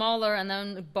 like smaller and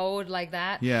then bowed like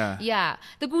that. Yeah.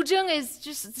 The guzheng is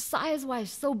just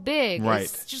size-wise so big. Right.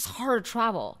 It's just hard to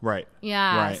travel. Right.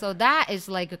 Yeah. Right. So that is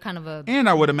like a kind of a. And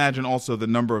I would imagine also the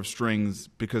number of strings,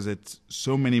 because it's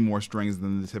so many more strings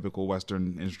than the typical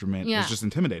Western instrument, is just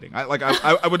intimidating.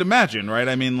 I would imagine, right?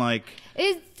 I mean, like.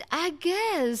 I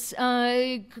guess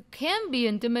it can be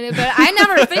intimidating, but I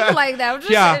never think like that.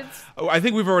 I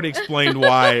think we've already explained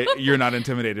why you're not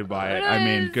intimidated by it. I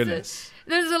mean, goodness.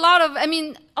 There's a lot of,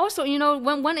 also,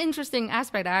 one interesting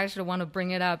aspect I actually want to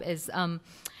bring it up is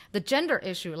the gender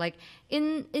issue. Like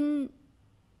in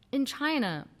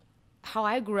China, how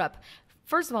I grew up,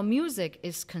 first of all, music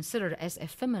is considered as a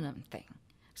feminine thing.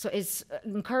 So it's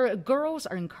girls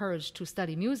are encouraged to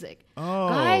study music.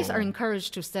 Guys are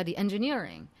encouraged to study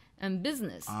engineering and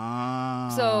business.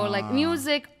 So like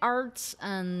music, arts,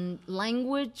 and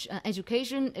language,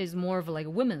 education is more of like a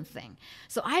women thing.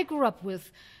 So I grew up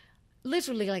with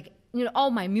literally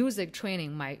all my music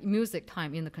training, my music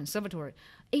time in the conservatory,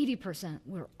 80%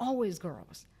 were always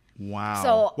girls. Wow.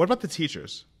 So what about the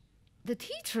teachers? The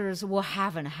teachers will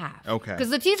half and half. Okay.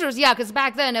 Because the teachers, because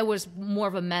back then it was more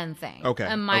of a man thing. Okay.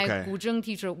 And my guzheng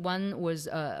teacher, one was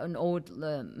an old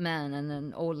man and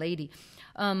an old lady.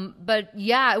 But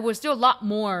it was still a lot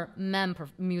more men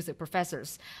music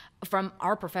professors from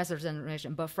our professors'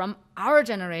 generation. But from our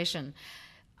generation,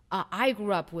 I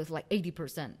grew up with like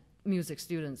 80% music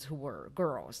students who were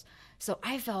girls. So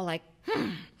I felt like,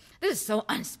 this is so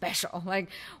unspecial. Like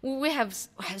we have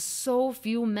so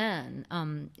few men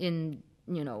in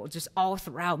just all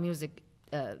throughout music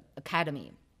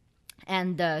academy.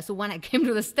 And so when I came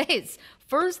to the States,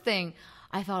 first thing,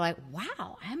 I felt like,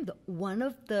 wow, I'm one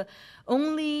of the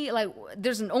only, like,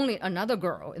 there's only another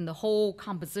girl in the whole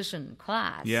composition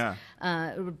class. Yeah.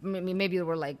 Maybe there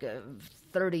were like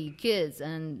 30 kids,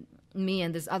 and me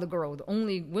and this other girl were the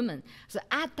only women. So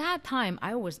at that time,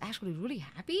 I was actually really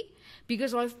happy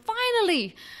because like,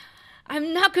 finally,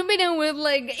 I'm not competing with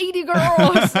like 80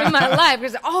 girls in my life,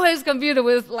 because I always competed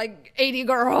with like 80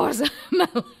 girls in my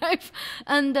life.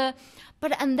 And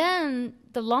then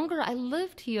the longer I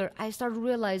lived here, I started to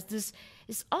realize this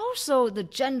is also the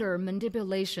gender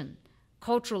manipulation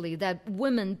culturally that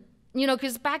women,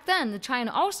 because back then in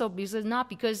China also, because not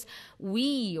because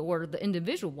we or the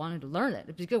individual wanted to learn it,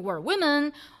 it's because we're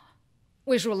women,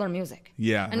 we should learn music.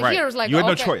 Yeah, and right. Here is like, you had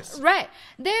no okay, choice. Right.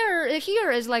 Here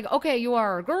is like, okay, you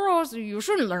are girls, you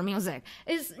shouldn't learn music.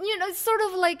 It's, it's sort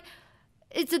of like,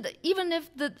 even if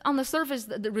on the surface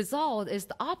the result is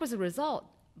the opposite result,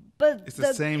 but it's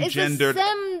the same gendered,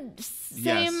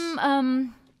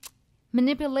 same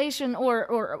manipulation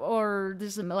or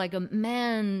this like a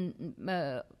man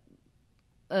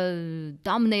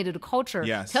dominated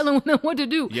culture, telling women what to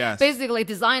do. Basically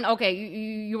design, okay,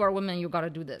 you are women, you got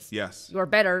to do this. You are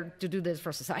better to do this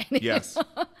for society.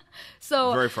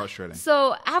 So very frustrating.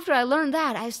 So after I learned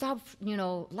that, I stopped,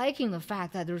 liking the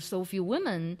fact that there's so few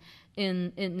women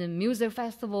in the music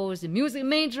festivals, the music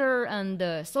major,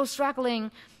 and so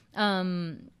struggling.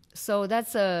 So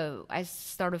that's I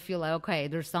started to feel like, okay,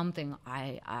 there's something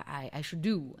I should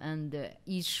do. And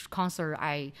each concert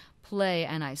I play,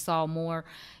 and I saw more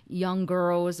young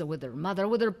girls with their mother,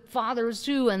 with their fathers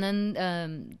too. And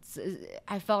then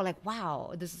I felt like,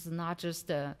 wow, this is not just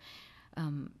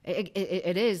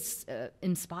it is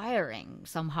inspiring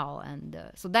somehow. And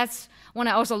so that's when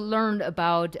I also learned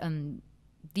about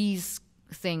these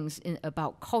things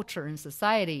about culture and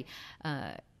society.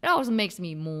 It also makes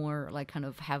me more like kind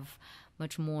of have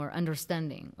much more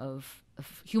understanding of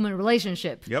human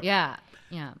relationship. Yeah.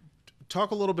 Talk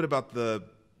a little bit about the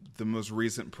most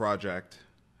recent project.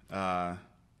 I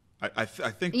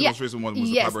think the most recent one was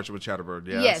the collaboration with Chatterbird.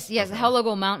 Yes. Okay. Hello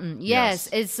Go Mountain. Yes.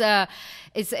 It's a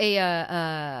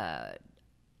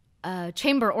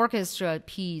chamber orchestra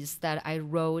piece that I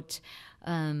wrote.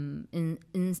 In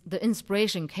the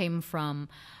inspiration came from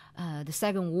the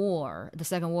Second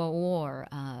World War.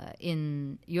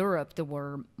 In Europe, there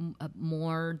were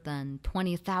more than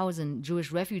 20,000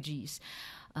 Jewish refugees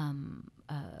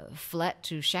fled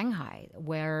to Shanghai,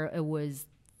 where it was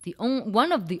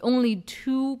one of the only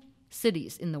 2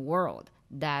 cities in the world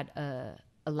that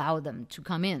allowed them to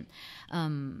come in.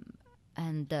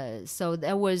 So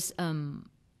there was.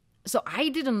 So I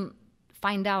didn't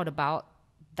find out about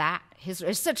that history.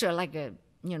 It's such a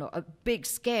big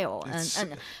scale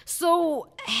and so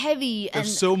heavy.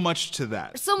 There's so much to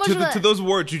that. So much to those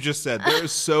words you just said.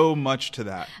 There's so much to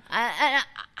that. I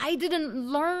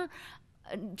didn't learn.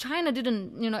 China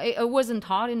didn't, it wasn't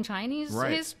taught in Chinese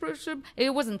history.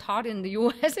 It wasn't taught in the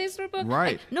U.S. history book.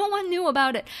 No one knew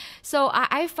about it. So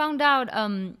I found out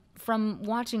from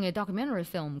watching a documentary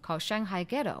film called Shanghai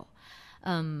Ghetto.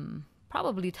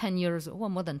 Probably 10 years, well,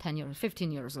 more than 10 years,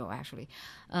 15 years ago, actually.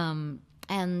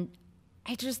 And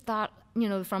I just thought,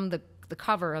 from the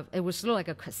cover of, it was sort of like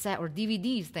a cassette or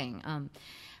DVD thing.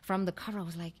 From the cover, I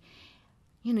was like,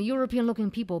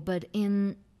 European-looking people, but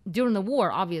during the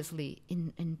war, obviously,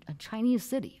 in a Chinese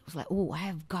city. I was like, oh, I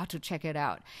have got to check it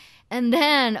out. And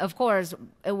then, of course,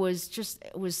 it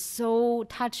was so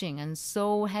touching and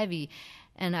so heavy.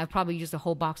 And I probably used a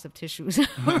whole box of tissues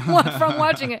from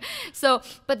watching it. So,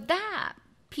 but that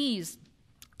piece,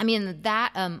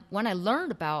 when I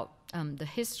learned about the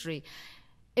history,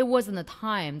 it wasn't a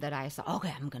time that I thought,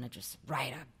 okay, I'm going to just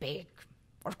write a big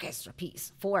orchestra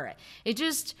piece for it. It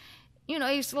just,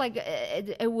 it's like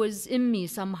it was in me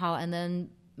somehow, and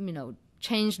then,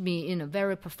 changed me in a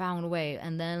very profound way.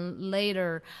 And then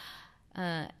later,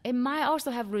 it might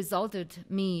also have resulted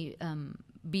me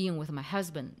being with my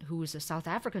husband, who is a South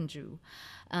African Jew,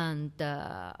 and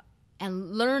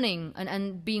learning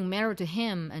and being married to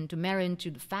him and to marry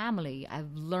into the family.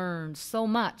 I've learned so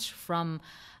much from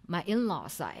my in-law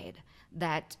side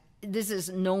that this is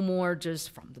no more just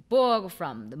from the book,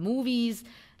 from the movies.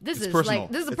 This is personal.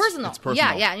 This is personal. It's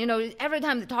personal. Yeah. Every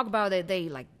time they talk about it, they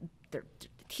like their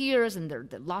tears, and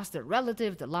they lost their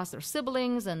relatives, they lost their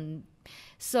siblings, and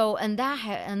so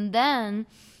then.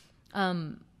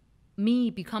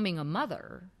 Me becoming a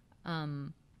mother,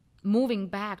 moving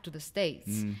back to the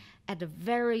States at a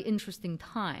very interesting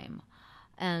time.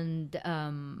 And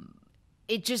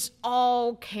it just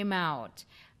all came out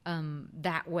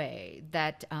that way,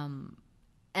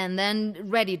 and then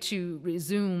ready to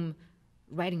resume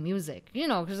writing music,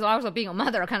 because also being a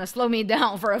mother kind of slowed me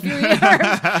down for a few years.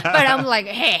 But I'm like,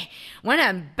 hey, when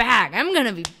I'm back, I'm going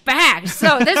to be back.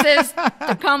 So this is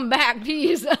the comeback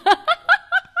piece.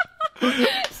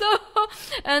 So,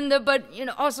 but,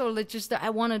 also just I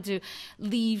wanted to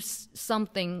leave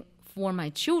something for my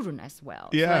children as well.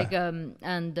 Yeah.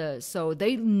 So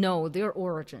they know their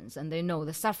origins and they know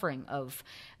the suffering of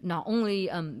not only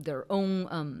their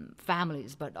own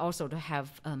families, but also to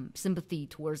have sympathy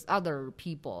towards other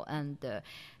people. And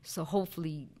so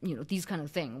hopefully, these kind of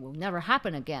things will never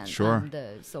happen again. Sure.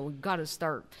 And so we got to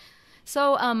start.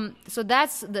 So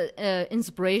that's the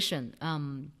inspiration.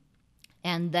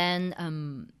 And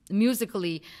then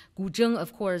musically, Guzheng,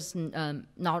 of course,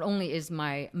 not only is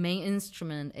my main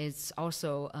instrument, it's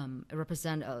also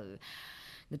represent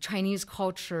the Chinese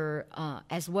culture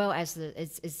as well as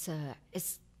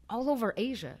it's all over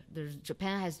Asia.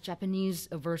 Japan has Japanese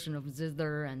version of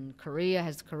zither, and Korea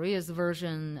has Korea's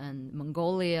version, and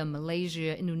Mongolia,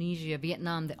 Malaysia, Indonesia,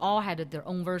 Vietnam, they all had their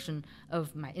own version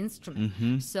of my instrument.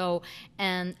 Mm-hmm. So,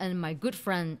 and my good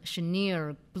friend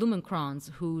Chenier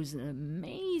Blumenkranz, who's an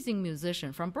amazing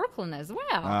musician from Brooklyn as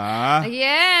well.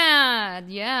 Yeah.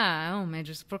 Oh man,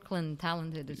 just Brooklyn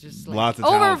talented. It's just like lots of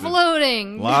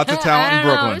overflowing. Lots of talent in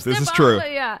Brooklyn. This is true.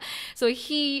 Yeah. So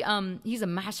he's a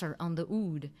master on the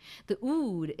oud. The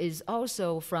oud is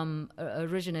also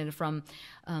originated from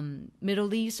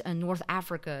Middle East and North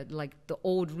Africa, like the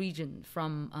old region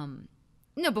from.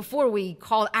 Before we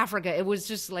called Africa, it was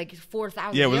just like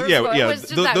 4,000 years ago. It was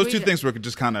just those region. two things were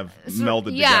just kind of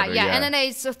melded together. Yeah. And then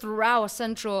it's throughout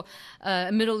Central,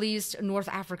 Middle East, North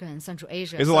Africa, and Central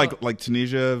Asia. Is it like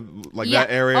Tunisia, that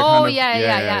area? Oh, kind of?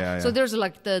 Yeah. So there's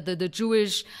like the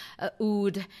Jewish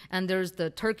oud, and there's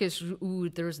the Turkish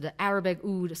oud, there's the Arabic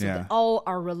oud. So they all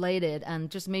are related,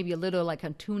 and just maybe a little like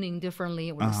a tuning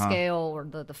differently, or the scale, or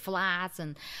the flats,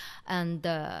 and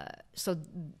so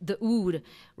the oud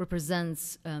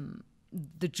represents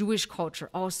the Jewish culture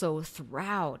also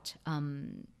throughout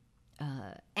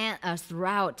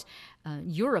throughout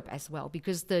Europe as well,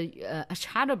 because the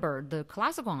Chadabur, the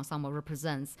classical ensemble,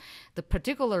 represents the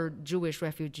particular Jewish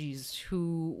refugees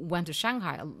who went to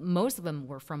Shanghai. Most of them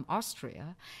were from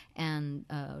Austria and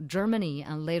Germany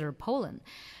and later Poland.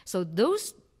 So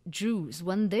those Jews,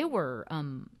 when they were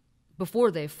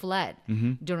before they fled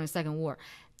during the Second War,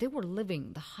 they were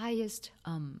living the highest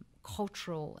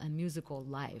cultural and musical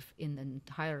life in the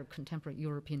entire contemporary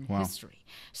European history.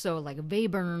 So like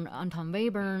Webern, Anton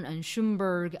Webern, and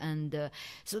Schoenberg, and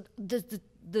so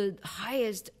the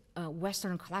highest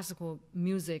Western classical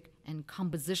music and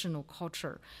compositional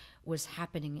culture was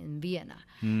happening in Vienna.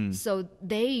 So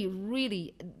they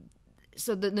really,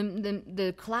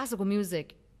 the classical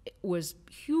music was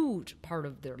huge part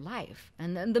of their life,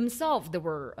 and then themselves they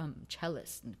were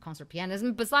cellists and concert pianists,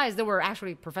 and besides they were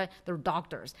actually they're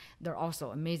doctors. They're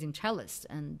also amazing cellists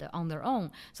and on their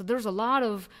own. So there's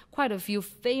quite a few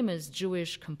famous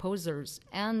Jewish composers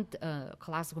and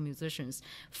classical musicians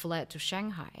fled to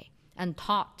Shanghai and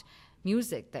taught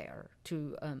music there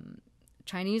to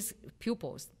Chinese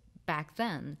pupils back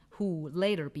then, who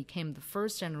later became the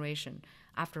first generation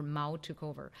after Mao took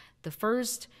over, the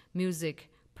first music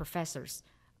professors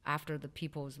after the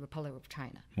People's Republic of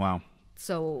China. Wow.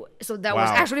 So that was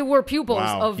actually were pupils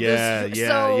of this.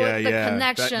 The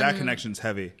connection. That connection's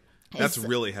heavy. That's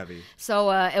really heavy.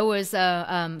 So it was. So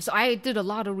I did a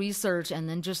lot of research, and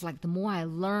then just like the more I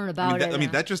learn about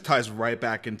it. That just ties right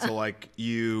back into like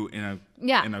you in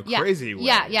a crazy way.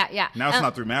 Yeah. Now it's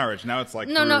not through marriage. Now it's like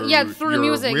through the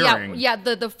music. Rearing.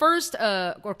 The first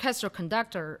orchestral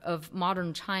conductor of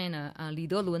modern China, Li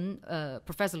Delun,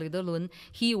 Professor Li Delun,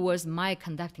 he was my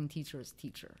conducting teacher's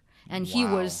teacher. And he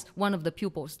was one of the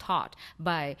pupils taught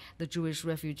by the Jewish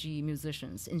refugee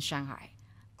musicians in Shanghai.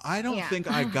 I don't think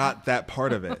I got that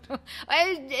part of it.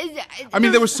 I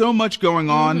mean, there was so much going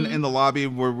on in the lobby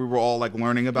where we were all like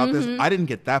learning about this. I didn't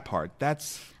get that part.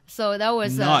 So that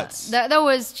was nuts. That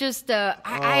was just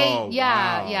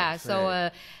yeah. So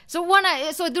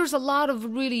there's a lot of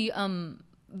really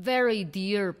very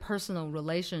dear personal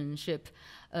relation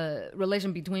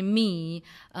between me,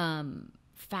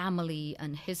 family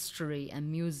and history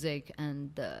and music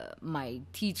and my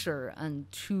teacher,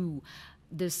 and to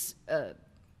this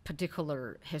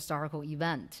particular historical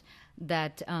event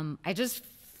that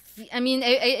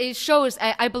it shows.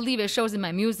 I believe it shows in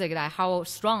my music that how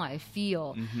strong I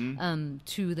feel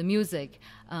to the music,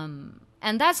 and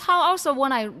that's how also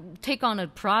when I take on a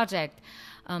project,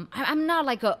 I'm not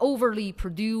like overly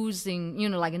producing,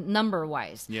 like number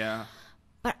wise. Yeah.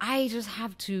 But I just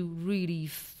have to really,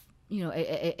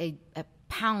 it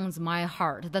pounds my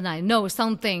heart that I know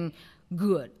something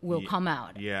good will come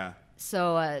out. Yeah.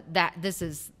 So that this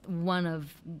is one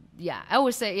of, I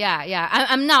would say,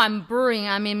 I'm brewing.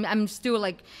 I mean, I'm still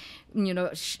like,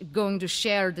 going to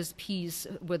share this piece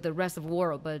with the rest of the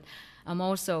world, but I'm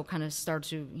also kind of start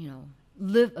to,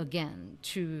 live again,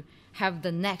 to have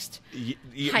the next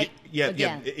height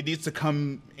again. It needs to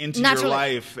come into naturally, your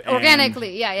life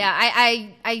organically.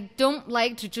 I don't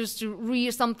like to just to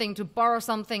read something, to borrow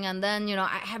something, and then I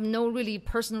have no really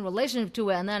personal relationship to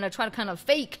it, and then I try to kind of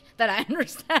fake that I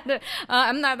understand it.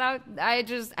 I'm not out. I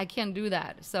can't do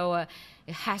that. So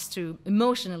it has to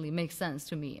emotionally make sense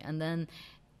to me, and then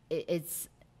it's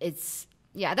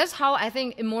that's how I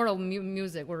think immortal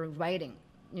music or writing,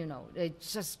 it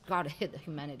just gotta hit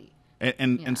humanity.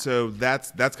 And so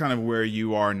that's kind of where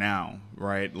you are now,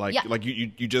 right? Like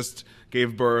you just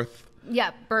gave birth.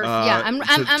 Yeah, birth. I'm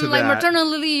to like that. maternal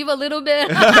leave a little bit,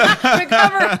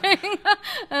 recovering,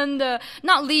 and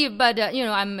not leave, but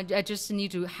I just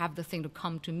need to have the thing to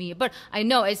come to me. But I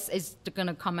know it's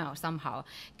gonna come out somehow,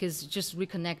 because just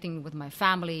reconnecting with my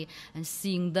family and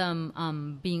seeing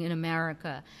them being in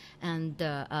America, and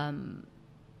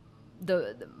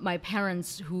my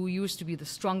parents who used to be the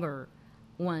stronger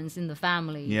ones in the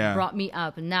family brought me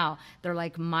up, and now they're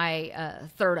like my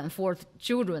third and fourth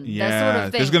children. That sort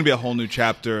of thing. There's going to be a whole new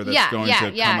chapter that's going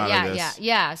to come out of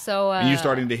this. So and you're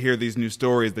starting to hear these new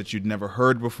stories that you'd never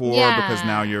heard before, because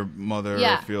now your mother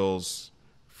feels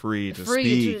free to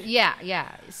speak.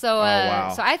 So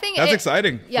wow. So I think that's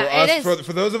exciting. Yeah, for us, it is.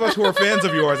 For those of us who are fans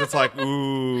of yours, it's like,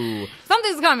 ooh,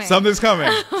 something's coming. Something's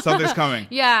coming.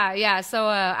 So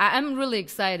I'm really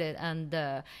excited,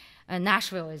 and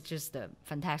Nashville is just a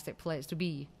fantastic place to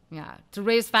be, to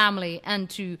raise family and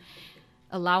to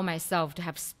allow myself to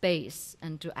have space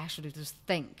and to actually just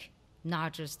think,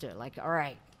 not just like, all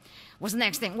right, what's the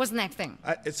next thing?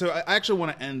 So I actually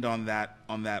want to end on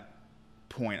that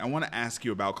point. I want to ask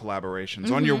you about collaborations.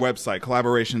 On your website,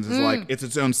 collaborations is like, it's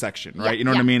its own section, right? You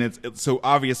know what I mean? It's so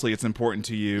obviously it's important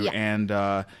to you, and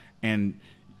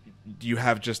you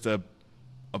have just a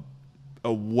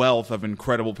wealth of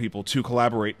incredible people to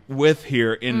collaborate with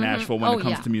here in Nashville when it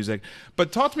comes to music.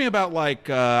 But talk to me about, like,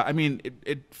 I mean,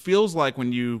 it feels like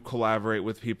when you collaborate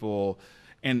with people,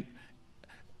 and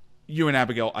you and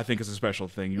Abigail, I think, is a special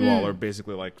thing. You all are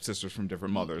basically like sisters from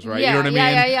different mothers, right? You know what I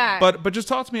mean? Yeah. But just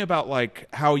talk to me about, like,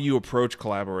 how you approach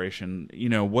collaboration.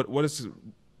 What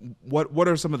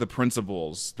are some of the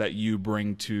principles that you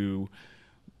bring to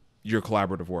your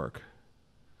collaborative work?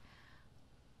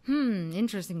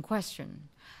 Interesting question.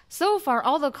 So far,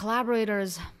 all the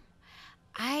collaborators,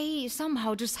 I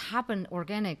somehow just happened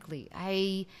organically.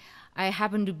 I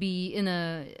happened to be in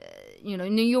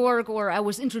in New York, or I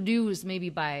was introduced maybe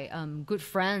by good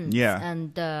friends.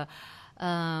 And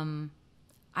I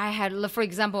had, for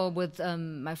example, with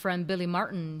my friend Billy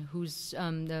Martin, who's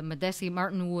the Medeski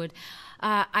Martin Wood.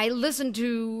 I listened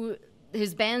to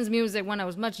his band's music when I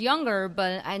was much younger,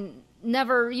 but I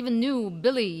never even knew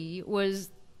Billy was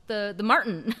the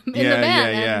Martin in the band.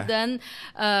 And then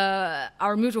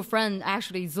our mutual friend,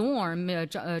 actually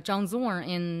John Zorn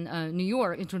in New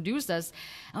York, introduced us.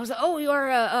 I was like, oh, you're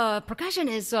a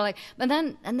percussionist. So like,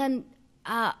 and then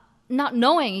not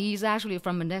knowing he's actually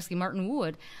from Medeski Martin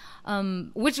Wood,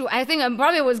 which I think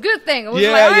probably was a good thing. It was You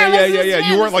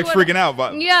weren't like freaking out,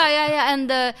 but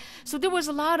and so there was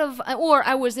a lot of, or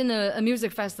I was in a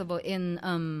music festival in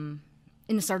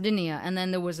Sardinia, and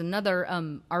then there was another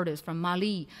artist from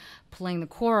Mali playing the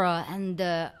kora, and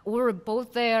we were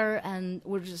both there, and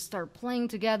we just started playing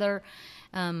together.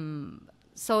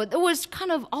 So it was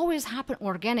kind of always happened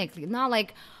organically, not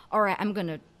like, all right, I'm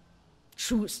gonna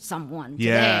choose someone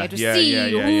today to see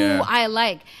who I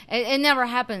like. It never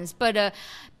happens, but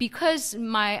because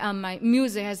my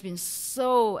music has been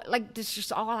so, like, this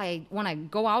is all when I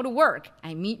go out to work,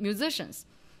 I meet musicians.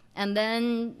 And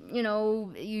then,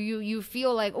 you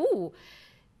feel like, oh,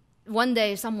 one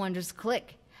day someone just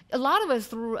click. A lot of us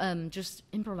through just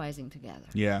improvising together.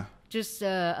 Yeah. Just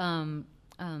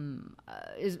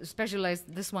especially like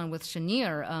this one with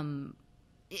Chenier.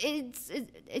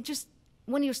 It just,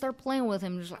 when you start playing with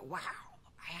him, you're just like, wow,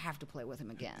 I have to play with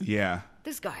him again. Yeah.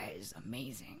 This guy is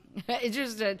amazing. It's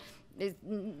just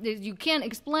you can't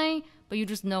explain, but you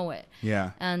just know it.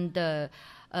 Yeah. And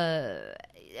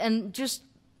just.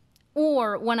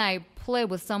 Or when I play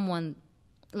with someone,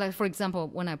 like, for example,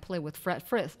 when I play with Fred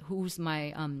Frith, who's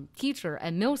my teacher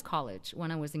at Mills College when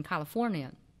I was in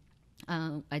California.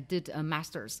 I did a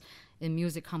master's in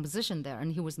music composition there,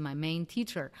 and he was my main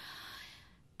teacher.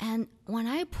 And when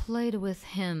I played with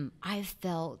him, I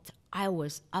felt I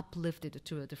was uplifted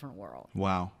to a different world.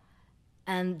 Wow.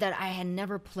 And that I had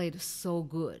never played so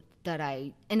good,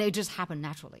 and it just happened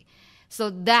naturally. So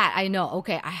that I know,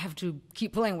 okay, I have to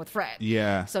keep playing with Fred.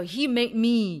 Yeah. So he made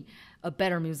me a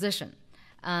better musician.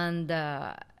 And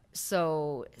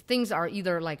so things are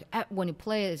either like when you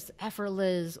play it's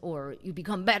effortless or you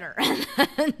become better.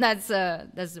 That's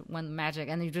one magic.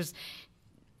 And you just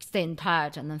stay in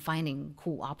touch and then finding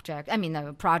cool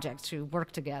projects to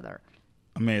work together.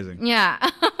 Amazing. Yeah.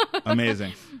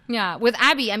 Amazing. Yeah. With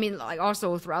Abby, I mean, like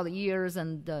also throughout the years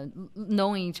and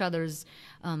knowing each other's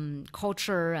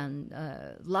culture and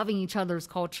loving each other's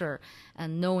culture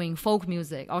and knowing folk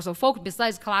music, also folk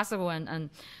besides classical and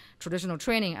traditional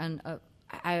training. And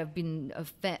I have been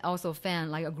also a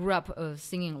fan. Like I grew up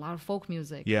singing a lot of folk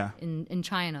music in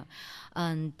China,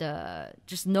 and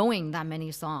just knowing that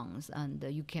many songs, and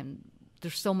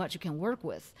there's so much you can work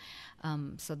with.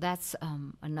 So that's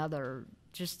another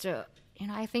just.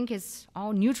 I think it's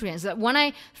all nutrients. When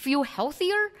I feel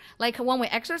healthier, like when we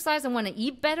exercise and when I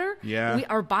eat better,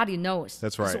 our body knows.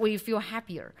 That's right. So we feel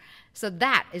happier. So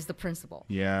that is the principle.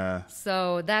 Yeah.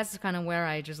 So that's kind of where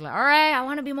I just like, all right, I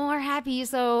want to be more happy.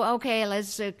 So, okay,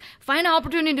 let's find an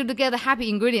opportunity to get the happy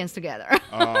ingredients together.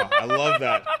 Oh, I love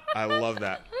that. I love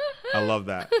that. I love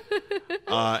that.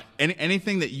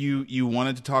 Anything that you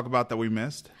wanted to talk about that we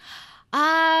missed?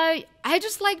 I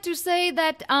just like to say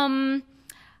that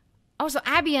also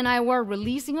Abby and I were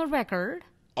releasing a record.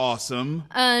 Awesome.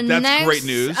 That's great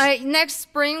news. Next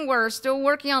spring, we're still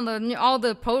working on all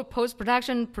the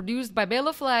post-production produced by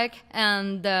Bela Fleck,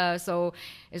 and so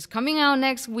it's coming out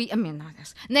next week. I mean,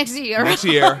 next year. Next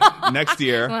year. Next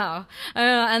year. Wow.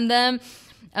 And then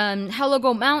Hello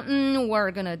Gold Mountain, we're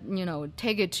gonna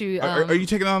take it to. Are you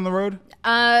taking it on the road?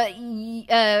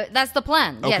 That's the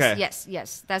plan. Okay.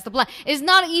 Yes. That's the plan. It's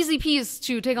not an easy piece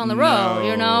to take on the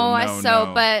road,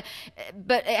 No.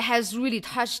 But it has really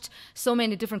touched so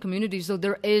many different communities. So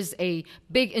there is a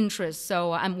big interest.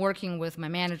 So I'm working with my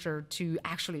manager to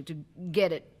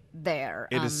get it there.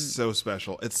 It is so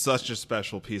special. It's such a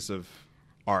special piece of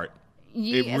art.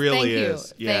 It Thank really you.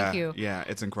 is. Yeah, Thank you. Yeah,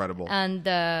 it's incredible. And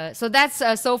so that's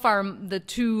so far the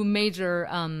two major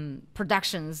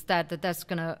productions that's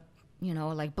gonna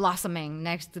like blossoming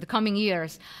next to the coming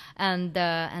years, and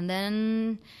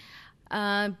then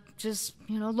just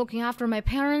looking after my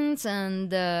parents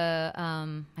and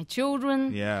my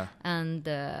children. Yeah. And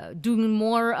doing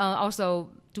more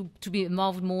also. To be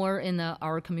involved more in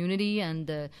our community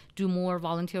and do more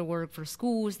volunteer work for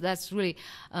schools. That's really,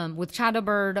 with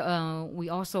Chatterbird, we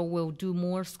also will do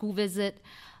more school visit.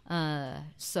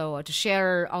 So to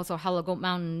share also Hello Gold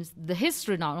Mountains, the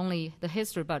history, not only the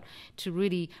history, but to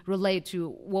really relate to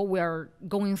what we're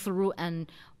going through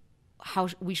and how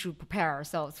we should prepare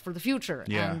ourselves for the future,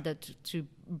 and to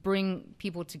bring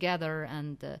people together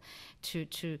and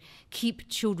to keep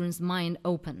children's mind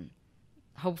open.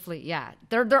 Hopefully,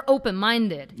 they're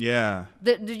open-minded. Yeah.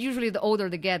 Usually, the older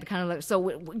they get, kind of like, so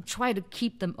we try to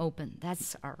keep them open.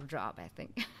 That's our job, I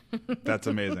think. That's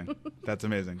amazing. That's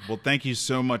amazing. Well, thank you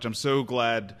so much. I'm so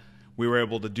glad we were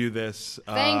able to do this.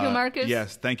 Thank you, Marcus.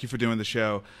 Yes, thank you for doing the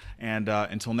show. And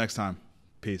until next time,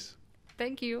 peace.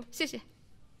 Thank you. 谢谢.